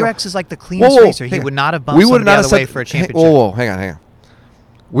Truex is like the cleanest racer. He would not have bumped somebody out of the way for a championship. Hang on.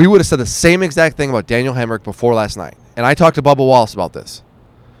 We would have said the same exact thing about Daniel Hemric before last night, and I talked to Bubba Wallace about this.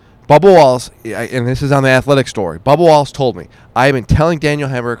 Bubba Wallace, and this is on the Athletic story. Bubba Wallace told me, I have been telling Daniel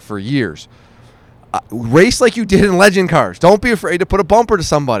Hemric for years, race like you did in legend cars. Don't be afraid to put a bumper to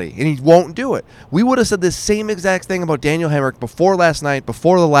somebody, and he won't do it. We would have said the same exact thing about Daniel Hemric before last night,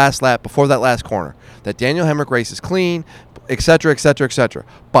 before the last lap, before that last corner, that Daniel Hemric races clean, etc., etc., etc.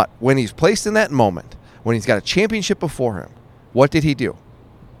 But when he's placed in that moment, when he's got a championship before him, what did he do?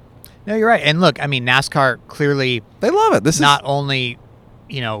 No, you're right. And look, I mean, NASCAR clearly they love it. This not only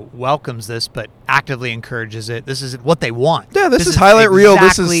welcomes this, but actively encourages it. This is what they want. Yeah, this is highlight reel.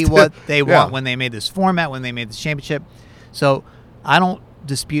 This is exactly what they want yeah. when they made this format, when they made this championship. So I don't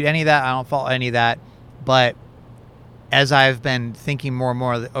dispute any of that. I don't fault any of that. But as I've been thinking more and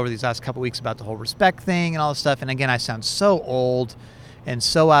more over these last couple weeks about the whole respect thing and all this stuff, and again, I sound so old and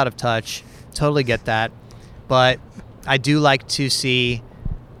so out of touch. Totally get that. But I do like to see,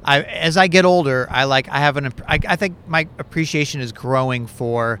 as I get older, I think my appreciation is growing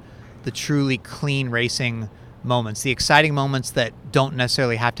for the truly clean racing moments, the exciting moments that don't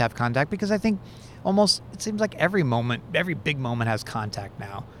necessarily have to have contact, because I think almost it seems like every big moment has contact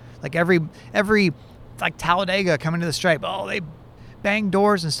now. Like every like Talladega coming to the stripe, they bang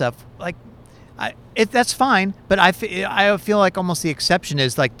doors and stuff. Like that's fine, but I feel like almost the exception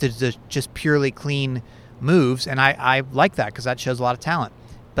is like the just purely clean moves, and I like that because that shows a lot of talent.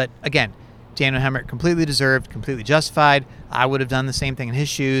 But again, Daniel Hemric completely deserved, completely justified. I would have done the same thing in his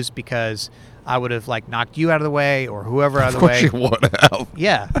shoes because I would have like knocked you out of the way or whoever out of the way. Of course you would have.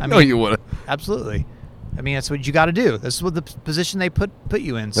 Yeah, I know you would have. Absolutely. I mean, that's what you got to do. This is what the position they put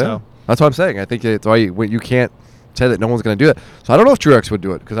you in. So yeah, that's what I'm saying. I think it's why you can't say that no one's going to do it. So I don't know if Truex would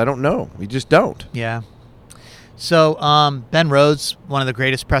do it because I don't know. We just don't. Yeah. So Ben Rhodes, one of the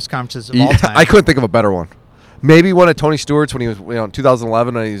greatest press conferences of all time. I couldn't think of a better one. Maybe one of Tony Stewart's when he was in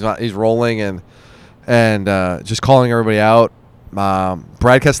 2011 and he's rolling and just calling everybody out.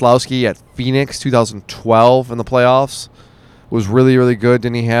 Brad Keselowski at Phoenix 2012 in the playoffs was really, really good.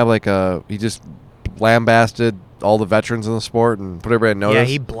 Didn't he have he just lambasted all the veterans in the sport and put everybody on notice?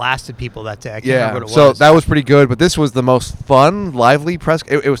 Yeah, he blasted people that day. I can't remember what it was. So that was pretty good, but this was the most fun, lively press.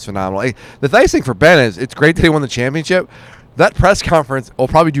 It was phenomenal. The nice thing for Ben is it's great that he won the championship. That press conference will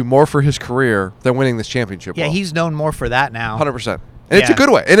probably do more for his career than winning this championship. Yeah, he's known more for that now. 100%. And it's a good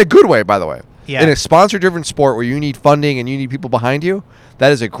way. In a good way, by the way. Yeah. In a sponsor-driven sport where you need funding and you need people behind you,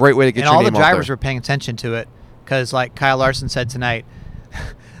 that is a great way to get your name out there. And all the drivers were paying attention to it because, like Kyle Larson said tonight,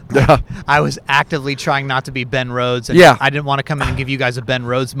 I was actively trying not to be Ben Rhodes. And I didn't want to come in and give you guys a Ben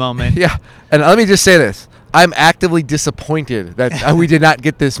Rhodes moment. Yeah. And let me just say this. I'm actively disappointed that we did not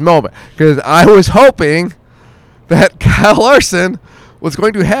get this moment because I was hoping that Kyle Larson was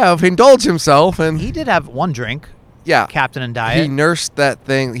going to indulge himself. And he did have one drink. Yeah. Captain and Diet. He nursed that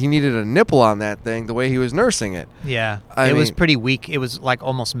thing. He needed a nipple on that thing the way he was nursing it. Yeah. It was pretty weak. It was like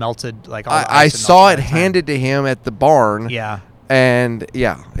almost melted. Like I saw it handed to him at the barn. Yeah. And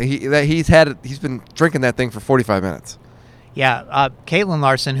he's been drinking that thing for 45 minutes. Yeah. Caitlin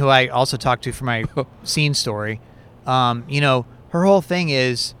Larson, who I also talked to for my scene story, her whole thing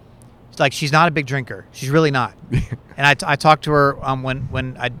is like she's not a big drinker. She's really not. And I talked to her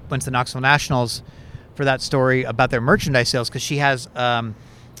when I went to the Knoxville Nationals for that story about their merchandise sales because she has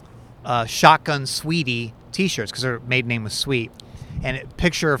Shotgun Sweetie T-shirts because her maiden name was Sweet, and a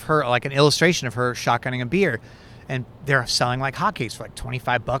picture of her, like an illustration of her shotgunning a beer, and they're selling like hotcakes for like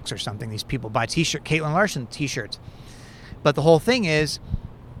 $25 or something. These people buy Caitlin Larson T-shirts, but the whole thing is,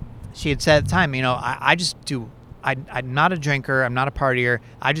 she had said at the time, I just do. I'm not a drinker. I'm not a partier.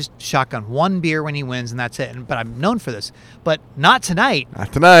 I just shotgun one beer when he wins, and that's it. But I'm known for this. But not tonight.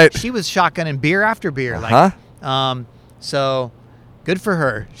 Not tonight. She was shotgunning beer after beer. So good for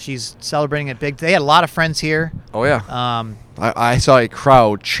her. She's celebrating it big. They had a lot of friends here. Oh, yeah. I saw a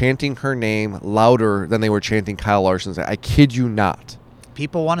crowd chanting her name louder than they were chanting Kyle Larson's name. I kid you not.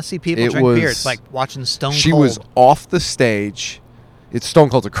 People want to see people drink beer. It's like watching Stone Cold. She was off the stage. It's Stone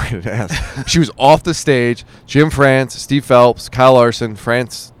Cold's a great ass. She was off the stage. Jim France, Steve Phelps, Kyle Larson.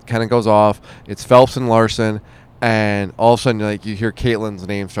 France kind of goes off. It's Phelps and Larson, and all of a sudden, like you hear Caitlin's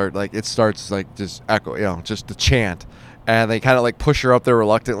name start. Like it starts like just echo, just the chant, and they kind of like push her up there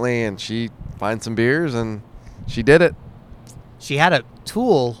reluctantly, and she finds some beers, and she did it. She had a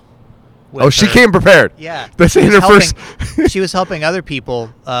tool. She came prepared. Yeah, that's in her first. She was helping other people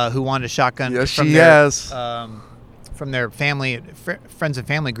who wanted a shotgun. Yes, she has. From their family, friends and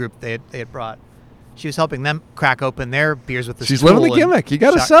family group they had brought. She was helping them crack open their beers with this. She's living the gimmick. You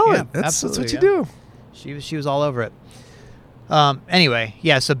got to sell it. That's what you do. She was all over it. Anyway,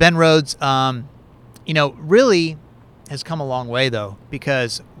 so Ben Rhodes, really has come a long way though,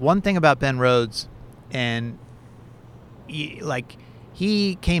 because one thing about Ben Rhodes, and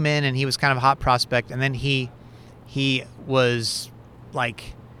he came in and he was kind of a hot prospect, and then he was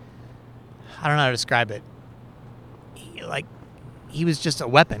like, I don't know how to describe it. He was just a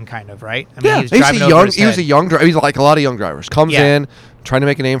weapon, kind of, right? I mean, he was a young driver. He's like a lot of young drivers. Comes in, trying to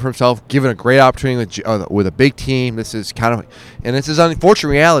make a name for himself, given a great opportunity with a big team. This is this is an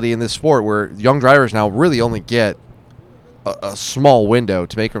unfortunate reality in this sport where young drivers now really only get a small window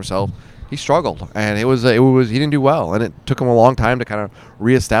to make himself. he struggled, and it was he didn't do well, and it took him a long time to kind of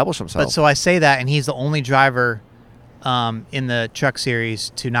reestablish himself. But so I say that, and he's the only driver in the Truck Series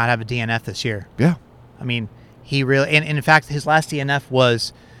to not have a DNF this year. Yeah. I mean, he really, and in fact, his last DNF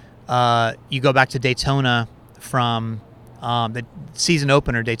was, you go back to Daytona from the season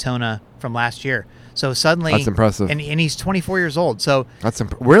opener Daytona from last year. So suddenly, that's impressive, and he's 24 years old. So that's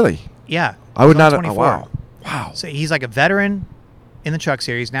really, yeah. I would not. 24. Wow. So he's like a veteran in the Truck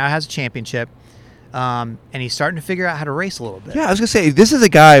Series. Now has a championship, and he's starting to figure out how to race a little bit. Yeah, I was gonna say this is a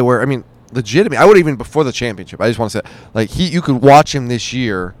guy where legitimate. I would even before the championship. I just want to say, like you could watch him this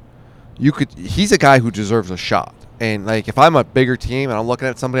year. He's a guy who deserves a shot. And like if I'm a bigger team and I'm looking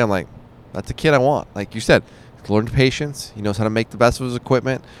at somebody, I'm like, that's a kid I want. Like you said, he's learned patience. He knows how to make the best of his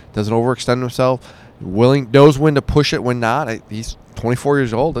equipment. Doesn't overextend himself. Knows when to push it, when not. He's 24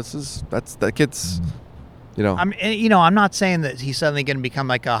 years old. That kid's. I'm not saying that he's suddenly going to become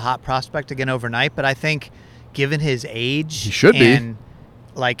like a hot prospect again overnight, but I think, given his age, he should be.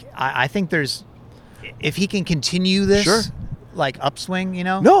 Like I think if he can continue this, like upswing,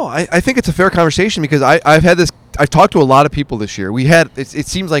 No, I think it's a fair conversation because I've talked to a lot of people this year. It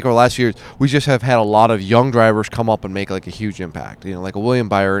seems like over the last few years we just have had a lot of young drivers come up and make like a huge impact. Like a William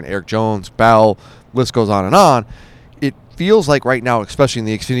Byron, Eric Jones, Bell, list goes on and on. It feels like right now, especially in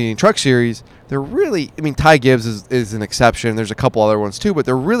the Xfinity Truck Series, there really, Ty Gibbs is an exception. There's a couple other ones too, but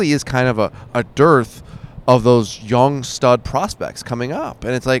there really is kind of a dearth of those young stud prospects coming up.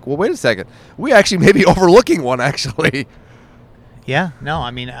 And it's like, well, wait a second. We actually may be overlooking one, actually. Yeah, no,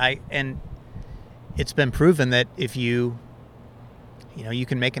 and it's been proven that if you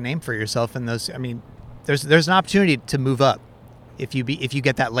can make a name for yourself in those, there's an opportunity to move up if you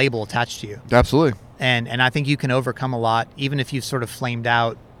get that label attached to you. Absolutely. And I think you can overcome a lot, even if you've sort of flamed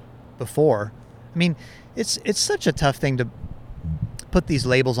out before. It's such a tough thing to put these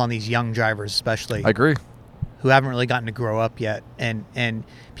labels on these young drivers, especially. I agree. Who haven't really gotten to grow up yet, and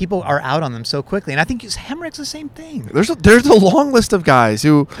people are out on them so quickly. And I think Hemrick's the same thing. There's a long list of guys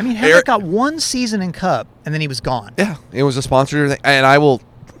who. Hemrick got one season in Cup, and then he was gone. Yeah, it was a sponsored thing, and I will,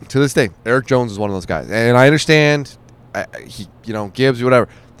 to this day, Eric Jones is one of those guys, and I understand, Gibbs, whatever.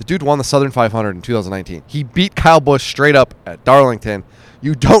 The dude won the Southern 500 in 2019. He beat Kyle Busch straight up at Darlington.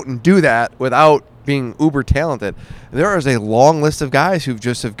 You don't do that without being uber talented. There is a long list of guys who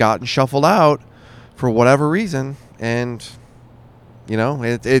just have gotten shuffled out for whatever reason, and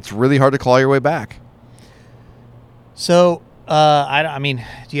it's really hard to claw your way back. So, do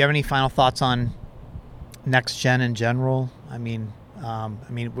you have any final thoughts on next gen in general? We're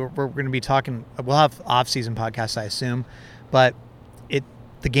going to be talking. We'll have off-season podcasts, I assume, but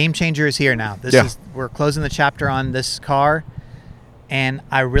the game changer is here now. We're closing the chapter on this car, and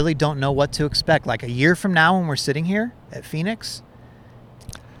I really don't know what to expect. Like a year from now, when we're sitting here at Phoenix.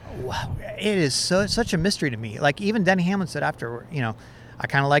 Wow, it is such a mystery to me. Like even Denny Hamlin said after, I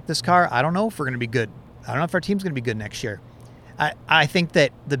kind of like this car. I don't know if we're going to be good. I don't know if our team's going to be good next year. I think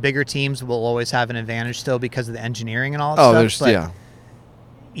that the bigger teams will always have an advantage still because of the engineering and all that stuff.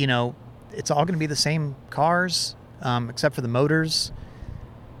 It's all going to be the same cars, except for the motors.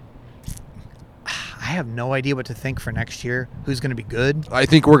 I have no idea what to think for next year. Who's going to be good? I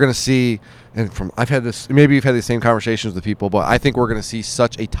think we're going to see, maybe you've had the same conversations with people, but I think we're going to see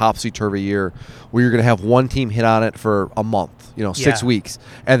such a topsy-turvy year where you're going to have one team hit on it for a month, 6 weeks,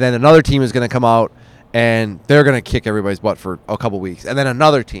 and then another team is going to come out and they're going to kick everybody's butt for a couple weeks, and then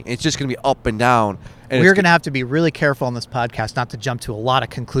another team. It's just going to be up and down. And we're going to have to be really careful on this podcast not to jump to a lot of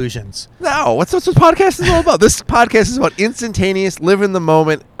conclusions. No, what's this podcast is all about? This podcast is about instantaneous, live in the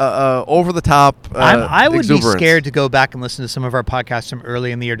moment, over the top. I would exuberance. be scared to go back and listen to some of our podcasts from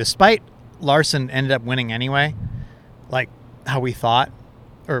early in the year, despite Larson ended up winning anyway, like how we thought,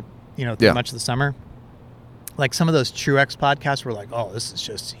 or through much of the summer. Like some of those Truex podcasts were like, oh, this is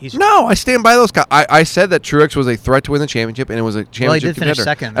just No, I stand by those guys. I said that Truex was a threat to win the championship, and it was a championship he did contender. Finish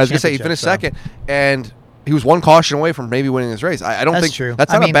second. I was going to say he finished second, and he was one caution away from maybe winning this race. I don't think true.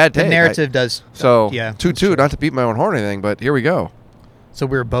 That's not a bad take. The narrative does. So, yeah, 2-2, not to beat my own horn or anything, but here we go. So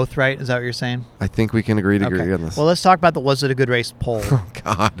we were both right? Is that what you're saying? I think we can agree to agree on this. Well, let's talk about the Was It a Good Race poll. Oh,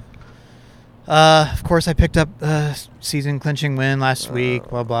 God. Of course, I picked up a season-clinching win last week,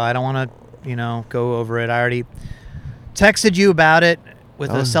 blah, blah. I don't want to, go over it. I already texted you about it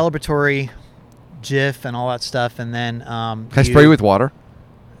with a celebratory GIF and all that stuff, and then... Can I spray you with water?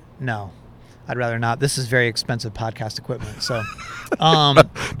 No. I'd rather not. This is very expensive podcast equipment, so...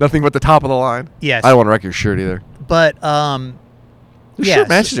 Nothing but the top of the line? Yes. I don't want to wreck your shirt either. But, Your shirt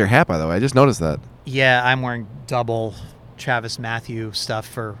matches your hat, by the way. I just noticed that. Yeah, I'm wearing double Travis Matthew stuff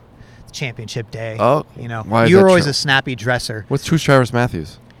for championship day. Oh. You know, why is you were that always a snappy dresser. Who's Travis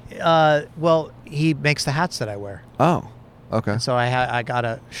Matthews? Well, he makes the hats that I wear. Oh, okay. So I got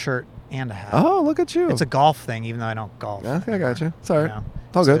a shirt and a hat. Oh, look at you. It's a golf thing, even though I don't golf. Okay, I got you. It's all right. You know,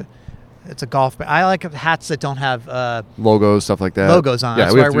 It's all good. It's a golf. But I like hats that don't have Logos, stuff like that. logos on. Yeah,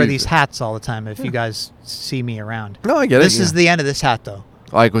 That's we why I have to wear be- these hats all the time. If you guys see me around. No, I get it. This is the end of this hat, though.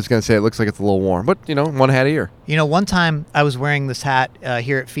 I was going to say, it looks like it's a little warm, but, one hat a year. One time I was wearing this hat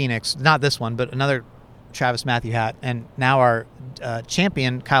here at Phoenix. Not this one, but another Travis Matthew hat. And now our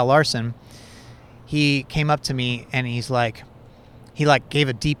champion, Kyle Larson, he came up to me and he gave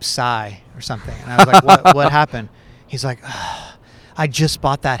a deep sigh or something. And I was like, what happened? He's like, I just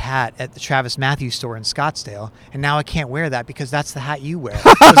bought that hat at the Travis Matthews store in Scottsdale, and now I can't wear that because that's the hat you wear. It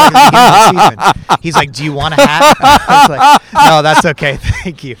was like at the beginning of the season. He's like, do you want a hat? I was like, no, that's okay.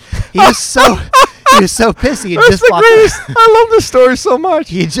 Thank you. He was so pissed. He had just bought I love this story so much.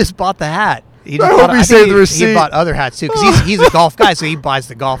 He had just bought the hat. He I hope he saved the He receipt. bought other hats too because he's a golf guy, so he buys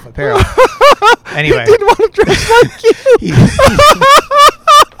the golf apparel. Anyway, He didn't want to dress like you.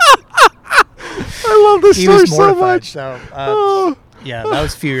 I love this he story was so mortified. much. So Oh. yeah, that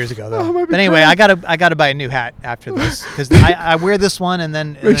was a few years ago though. Oh, might be But anyway, great. I gotta buy a new hat after this because I wear this one and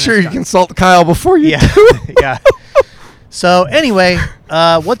then Make sure it's you done. consult Kyle before you Yeah, do. yeah. So anyway,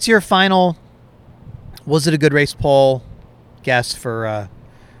 what's your final? Was it a good race poll guess for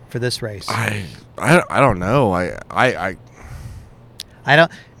this race? I don't know. I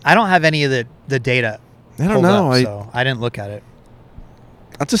don't have any of the data. don't pulled know. up, so I didn't look at it.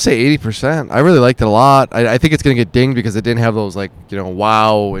 I'll just say 80%. I really liked it a lot. I think it's going to get dinged because it didn't have those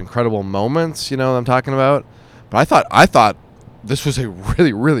wow, incredible moments, what I'm talking about. But I thought this was a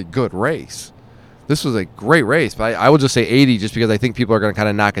really, really good race. This was a great race. But I will just say 80 just because I think people are going to kind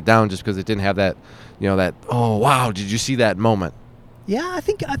of knock it down just because it didn't have that, that, oh, wow, did you see that moment? Yeah, I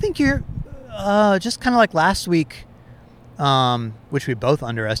think you're just kind of like last week, which we both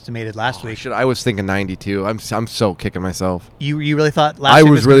underestimated last week. I was thinking 92. I'm so kicking myself. You really thought last I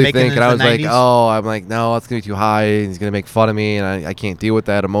week was gonna really make it thinking, into I the was like, 90s? no, that's going to be too high. He's going to make fun of me, and I can't deal with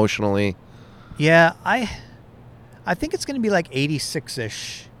that emotionally. Yeah, I think it's going to be like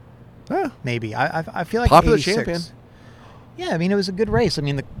 86-ish, Yeah. maybe. I feel like Popular 86. champion. Yeah, I mean, it was a good race. I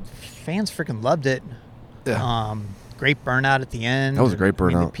mean, the fans freaking loved it. Yeah. Great burnout at the end. That was a great I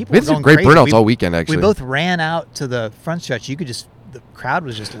mean, burnout. people We were had some going great crazy. burnouts all weekend, actually. We both ran out to the front stretch. The crowd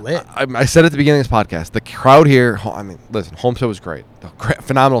was just lit. I said at the beginning of this podcast, the crowd here, listen, Homestead was great.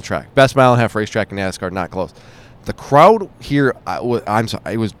 Phenomenal track. Best mile and a half racetrack in NASCAR, not close. The crowd here, I'm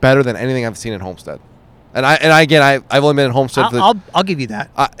sorry, it was better than anything I've seen in Homestead. And I've only been in Homestead. I'll give you that.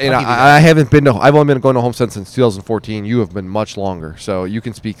 I haven't been to. I've only been going to Homestead since 2014. You have been much longer, so you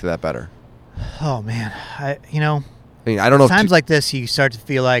can speak to that better. Oh man, I don't know. Times like this, you start to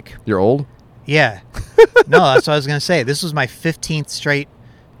feel like you're old. Yeah. No, that's what I was gonna say. This was my 15th straight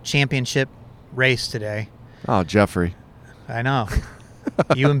championship race today. Oh, Jeffrey. I know.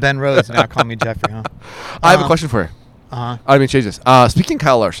 You and Ben Rhodes now call me Jeffrey, huh? I have a question for you. Uh-huh. I mean, change this. Speaking of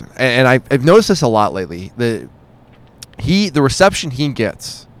Kyle Larson, and I've noticed this a lot lately. The reception he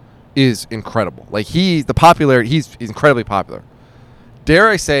gets is incredible. Like the popularity, he's incredibly popular. Dare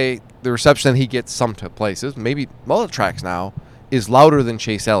I say, the reception that he gets some places, maybe all the tracks now, is louder than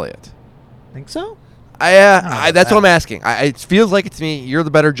Chase Elliott. Think so? That's what I'm asking. It feels like it to me. You're the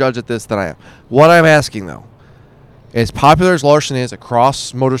better judge at this than I am. What I'm asking, though, as popular as Larson is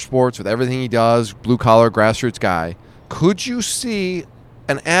across motorsports with everything he does, blue-collar, grassroots guy, could you see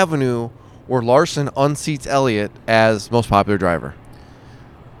an avenue where Larson unseats Elliott as most popular driver?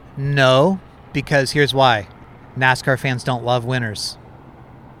 No, because here's why. NASCAR fans don't love winners.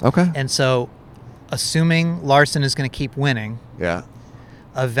 Okay. And so, assuming Larson is going to keep winning, Yeah.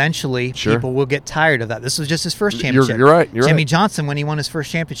 eventually Sure. people will get tired of that. This was just his first championship. You're right. You're Jimmy right. Johnson, when he won his first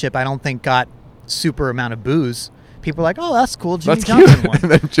championship, I don't think got super amount of boos. People were like, oh, that's cool. Jimmy That's Johnson cute. won.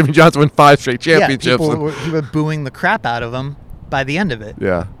 And then Jimmy Johnson won 5 straight championships. Yeah, people were booing the crap out of him by the end of it.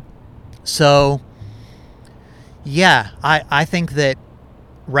 Yeah. So, yeah, I think that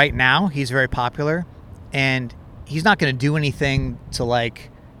right now he's very popular, and he's not going to do anything to,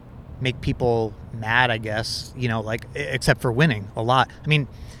 make people mad, I guess, except for winning a lot. I mean,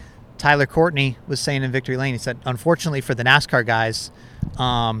 Tyler Courtney was saying in Victory Lane, he said, unfortunately for the NASCAR guys,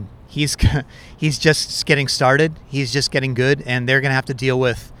 he's just getting started. He's just getting good, and they're going to have to deal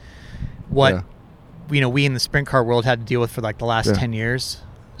with what we in the sprint car world had to deal with for the last 10 years.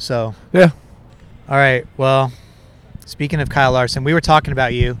 So Yeah. all right. Well, speaking of Kyle Larson, we were talking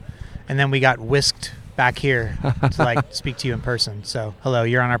about you, and then we got whisked back here to speak to you in person. So hello,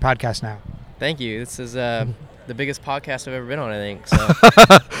 you're on our podcast now. Thank you. This is the biggest podcast I've ever been on, I think. So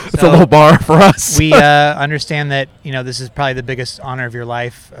It's a low bar for us. We understand that this is probably the biggest honor of your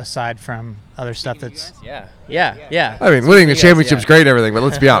life, aside from other stuff that's. yeah. I mean, winning the championship's great and everything, but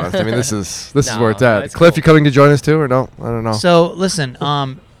let's be honest. I mean, this is where it's at. Cliff, you coming to join us too, or no? I don't know. So listen,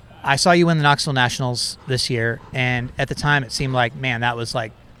 I saw you win the Knoxville Nationals this year, and at the time it seemed like, man, that was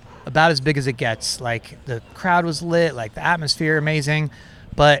like about as big as it gets. Like the crowd was lit, like the atmosphere amazing,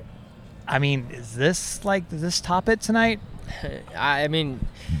 but I mean, does this top it tonight? I mean,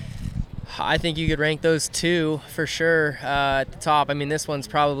 I think you could rank those two for sure at the top. I mean, this one's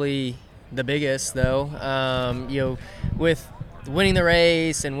probably the biggest, though. With winning the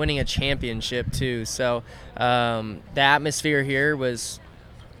race and winning a championship too. So the atmosphere here was,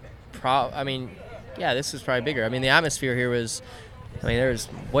 this was probably bigger. I mean, the atmosphere here was. I mean, there was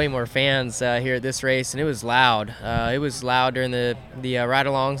way more fans here at this race, and it was loud. It was loud during the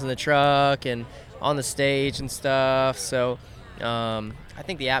ride-alongs in the truck and on the stage and stuff. So I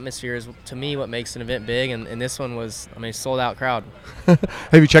think the atmosphere is, to me, what makes an event big, and this one was, sold-out crowd.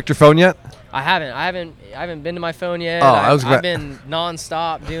 Have you checked your phone yet? I haven't been to my phone yet. I've been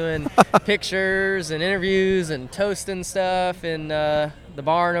nonstop doing pictures and interviews and toasting stuff in the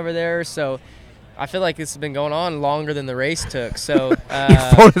barn over there. So I feel like this has been going on longer than the race took. So your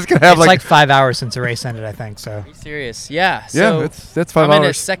phone is gonna have it's like 5 hours since the race ended, I think. So are you serious? Yeah. So that's 5 hours. I'm in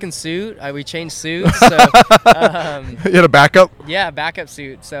a second suit. We changed suits. So you had a backup? Yeah, backup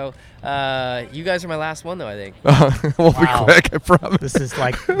suit. So you guys are my last one, though, I think. We'll be quick, I promise. This is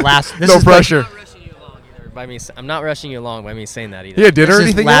like last. This no is pressure. I'm not rushing you along by me saying that either. Yeah, dinner or this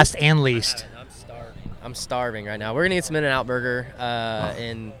anything? Is last and least. I'm starving right now. We're gonna get some In-N-Out burger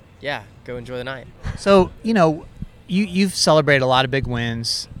and go enjoy the night. So you've celebrated a lot of big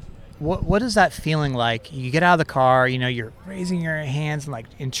wins. What is that feeling like? You get out of the car, you're raising your hands like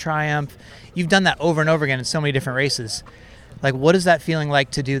in triumph. You've done that over and over again in so many different races. Like, what is that feeling like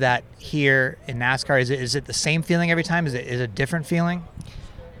to do that here in NASCAR? Is it the same feeling every time? Is it a different feeling?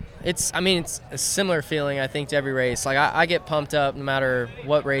 It's a similar feeling, I think, to every race. Like I get pumped up no matter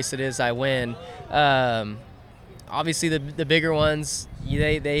what race it is I win. Obviously, the bigger ones,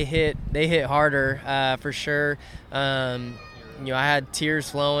 they hit harder for sure. I had tears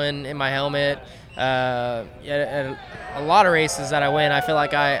flowing in my helmet. At a lot of races that I win, I feel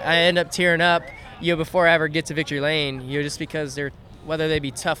like I end up tearing up, before I ever get to victory lane. Just because whether they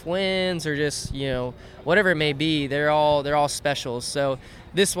be tough wins or just whatever it may be, they're all special. So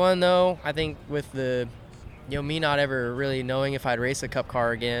this one, though, I think with the me not ever really knowing if I'd race a Cup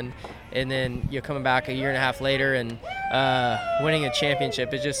car again, and then coming back a year and a half later and winning a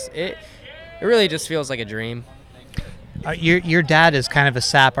championship, it really just feels like a dream. Your dad is kind of a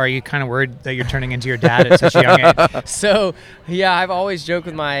sap. Are you kind of worried that you're turning into your dad at such a young age? So I've always joked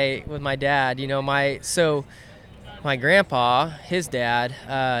with my dad. My grandpa, his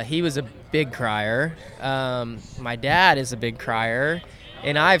dad, he was a big crier. My dad is a big crier.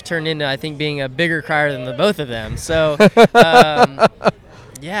 And I've turned into, I think, being a bigger crier than the both of them. So,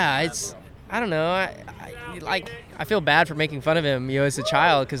 it's, I don't know. I feel bad for making fun of him, as a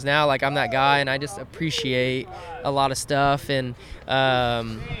child, because now, I'm that guy, and I just appreciate a lot of stuff. And I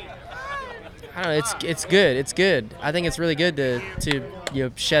don't know. It's good. It's good. I think it's really good to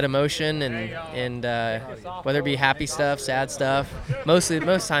shed emotion and whether it be happy stuff, sad stuff. Most of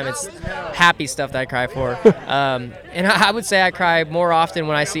the time it's happy stuff that I cry for. And I would say I cry more often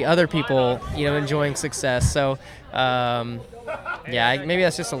when I see other people, enjoying success. So maybe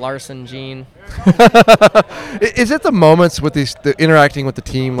that's just a Larson gene. Is it the moments with the interacting with the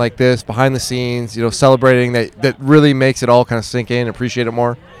team like this, behind the scenes, celebrating that really makes it all kind of sink in, appreciate it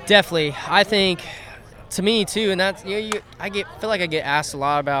more? Definitely. I think, to me too, and that's feel like I get asked a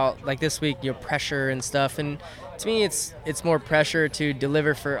lot about, this week, pressure and stuff, and to me it's more pressure to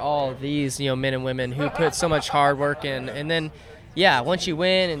deliver for all of these men and women who put so much hard work in, and then once you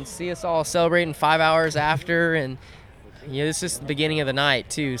win and see us all celebrating 5 hours after, and this is the beginning of the night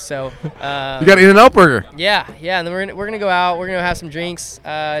too. So you got In-N-Out burger. Yeah, and then we're gonna go out. We're gonna have some drinks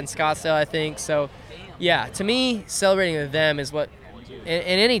in Scottsdale, I think. So to me, celebrating with them is what.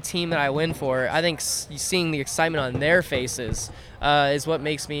 In any team that I win for, I think seeing the excitement on their faces is what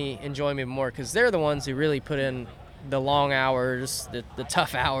makes me enjoy them even more, because they're the ones who really put in the long hours, the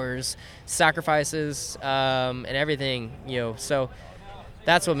tough hours, sacrifices, and everything. So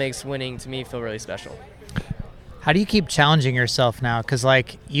that's what makes winning to me feel really special. How do you keep challenging yourself now? Because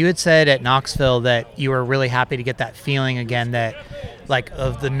you had said at Knoxville that you were really happy to get that feeling again, that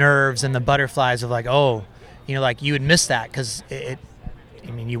of the nerves and the butterflies of you would miss that because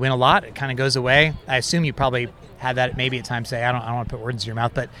you win a lot, it kind of goes away. I assume you probably had that maybe at times say, I don't want to put words in your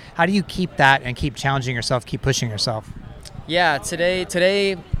mouth, but how do you keep that and keep challenging yourself, keep pushing yourself? Yeah,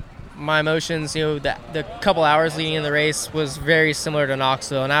 today my emotions, the couple hours leading in the race was very similar to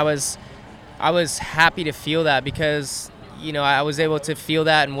Knoxville, and I was happy to feel that because I was able to feel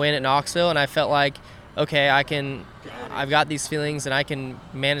that and win at Knoxville, and I felt like, okay, I've got these feelings and I can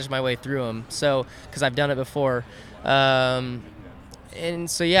manage my way through them. So, because I've done it before, and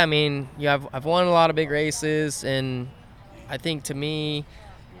so yeah, I've won a lot of big races, and I think to me,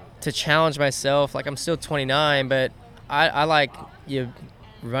 to challenge myself, like I'm still 29, but I like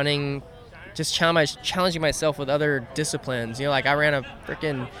running, just challenging myself with other disciplines. Like I ran a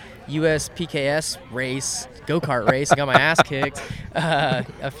freaking US PKS race, go-kart race, and got my ass kicked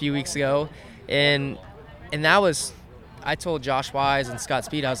a few weeks ago, and that was, I told Josh Wise and Scott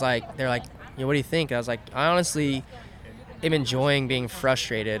Speed, they're like, what do you think? And I was like, I honestly am enjoying being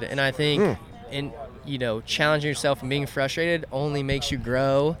frustrated, and I think challenging yourself and being frustrated only makes you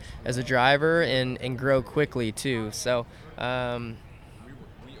grow as a driver and grow quickly too. So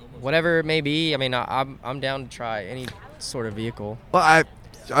whatever it may be, I'm down to try any sort of vehicle. Well,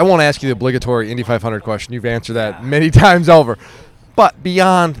 I won't ask you the obligatory Indy 500 question. You've answered that many times over. But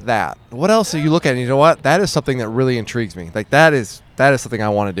beyond that, what else do you look at? And you know what? That is something that really intrigues me. Like that is something I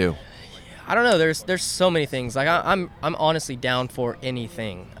want to do. I don't know. There's so many things. Like I'm honestly down for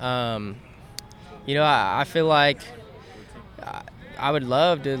anything. I feel like I would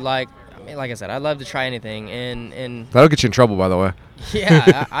love to like I said, I'd love to try anything, and that'll get you in trouble, by the way.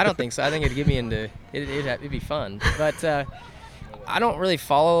 Yeah, I don't think so. I think it'd get me into it'd be fun, but I don't really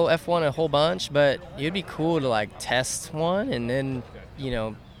follow F1 a whole bunch, but it'd be cool to like test one and then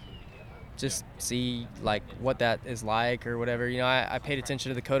just see like what that is like or whatever. I paid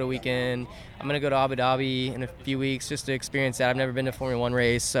attention to the COTA weekend. I'm gonna go to Abu Dhabi in a few weeks just to experience that. I've never been to a Formula One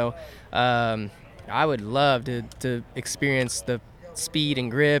race, so I would love to experience the speed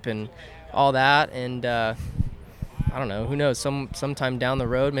and grip and all that, and I don't know, who knows, sometime down the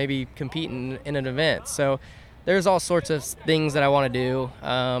road maybe compete in an event. So there's all sorts of things that I want to do.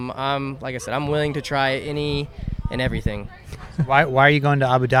 I'm like I said, I'm willing to try any and everything. Why are you going to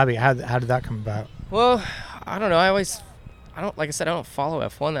Abu Dhabi? How did that come about? Well, I don't know. I don't follow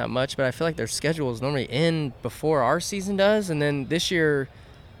F1 that much, but I feel like their schedules normally end before our season does. And then this year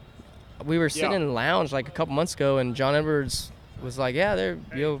we were sitting in the lounge like a couple months ago, and John Edwards was like, yeah,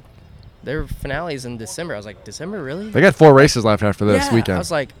 their finale's in December. I was like, December, really? They got 4 races left after this weekend. I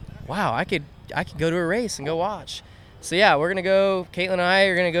was like, wow, I could go to a race and go watch. So yeah, we're gonna go. Caitlin and I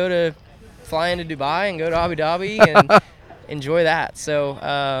are gonna fly into Dubai and go to Abu Dhabi and enjoy that. So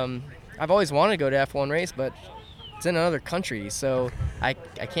I've always wanted to go to F1 race, but it's in another country, so I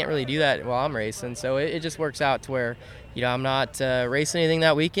can't really do that while I'm racing. So it just works out to where I'm not racing anything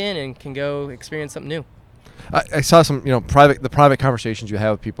that weekend and can go experience something new. I saw some, private conversations you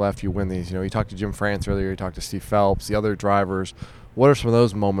have with people after you win these. You talked to Jim France earlier, you talked to Steve Phelps, the other drivers. What are some of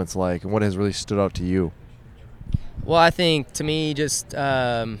those moments like, and what has really stood out to you? Well, I think to me, just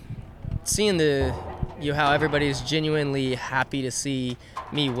seeing how everybody's genuinely happy to see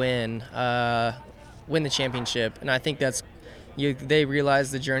me win the championship, and I think that's they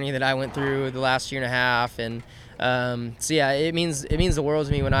realize the journey that I went through the last year and a half, and so yeah, it means the world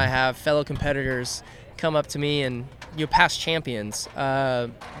to me when I have fellow competitors come up to me and past champions, not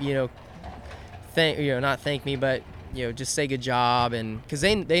thank me, but just say good job, and because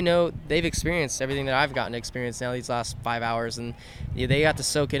they know they've experienced everything that I've gotten to experience now these last 5 hours, and they got to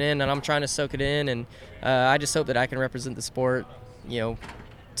soak it in, and I'm trying to soak it in, and I just hope that I can represent the sport, to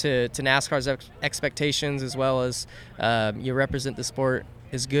NASCAR's expectations, as well as you represent the sport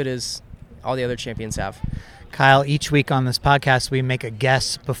as good as all the other champions have. Kyle, each week on this podcast, we make a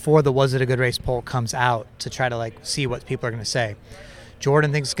guess before the Was It a Good Race poll comes out to try to see what people are going to say.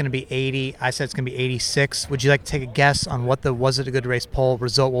 Jordan thinks it's going to be 80. I said it's going to be 86. Would you like to take a guess on what the Was It a Good Race poll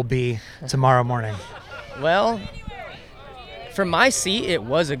result will be tomorrow morning? Well, from my seat, it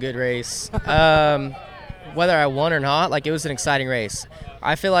was a good race. Whether I won or not, it was an exciting race.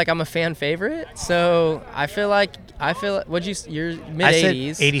 I feel like I'm a fan favorite, so I feel like you're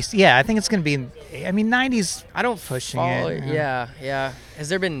mid-80s. 80s. Yeah, I think it's going to be 90s. I don't pushing follow it. Yeah. Has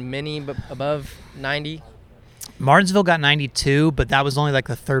there been many above 90? Martinsville got 92, but that was only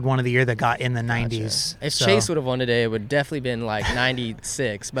the third one of the year that got in the 90s. If Chase would have won today, it would definitely been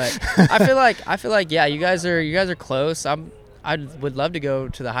 96. But I feel like yeah, you guys are close. I would love to go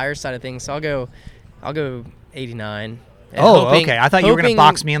to the higher side of things, so I'll go 89. And Oh, hoping- okay. I thought you were going to hoping-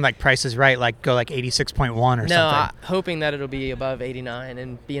 box me in like Price is Right, like go like 86.1 or No, something. hoping that it'll be above 89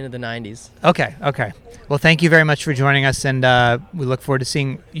 and be into the 90s. Okay. Well, thank you very much for joining us, and we look forward to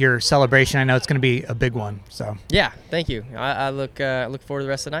seeing your celebration. I know it's going to be a big one. So, Yeah, thank you. I look forward to the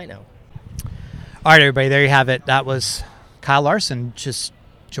rest of the night now. all right, everybody, there you have it. That was Kyle Larson just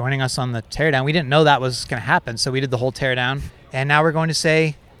joining us on the teardown. We didn't know that was going to happen, so we did the whole teardown, and now we're going to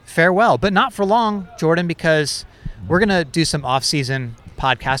say farewell, but not for long, Jordan, because we're going to do some off-season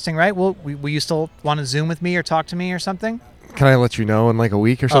podcasting, right? Will you still want to Zoom with me or talk to me or something? Can I let you know in like a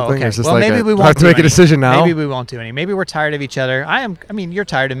week or something? Oh, okay. Or is this Well, like maybe we do won't I have to do make a any. decision now? Maybe we won't do any. Maybe we're tired of each other. I mean, you're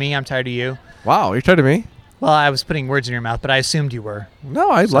tired of me. I'm tired of you. Wow, you're tired of me? Well, I was putting words in your mouth, but I assumed you were. No,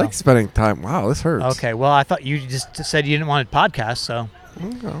 I So. like spending time. Wow, this hurts. Okay. Well, I thought you just said you didn't want a podcast, so.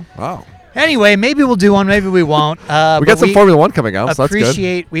 Oh, wow. Anyway, maybe we'll do one. Maybe we won't. We but got some Formula One coming out, so that's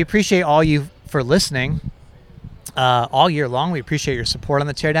good. We appreciate all you for listening all year long. We appreciate your support on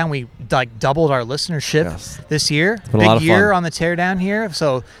the teardown. We doubled our listenership Yes. this year. been a lot of Big year fun. on the teardown here.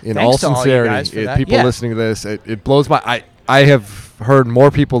 So In thanks all to all you sincerity, guys for that. people Yeah. listening to this, it blows my. I have heard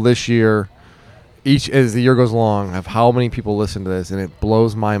more people this year, each as the year goes along, of how many people listen to this, and it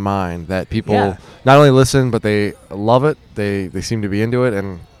blows my mind that people Yeah. not only listen but they love it. They seem to be into it,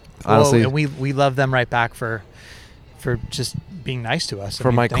 and honestly, and we love them right back for just being nice to us. I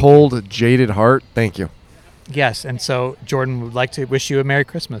from mean, my thank cold, jaded heart, thank you. you. Yes, and so Jordan would like to wish you a Merry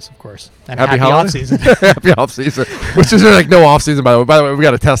Christmas, of course, and Happy happy off holiday. season. Happy off season, which is like no off season by the way. By the way, we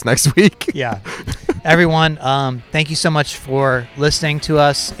got a test next week. Yeah. Everyone, thank you so much for listening to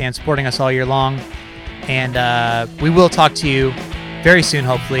us and supporting us all year long. And we will talk to you very soon,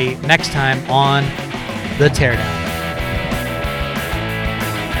 hopefully, next time on The Teardown.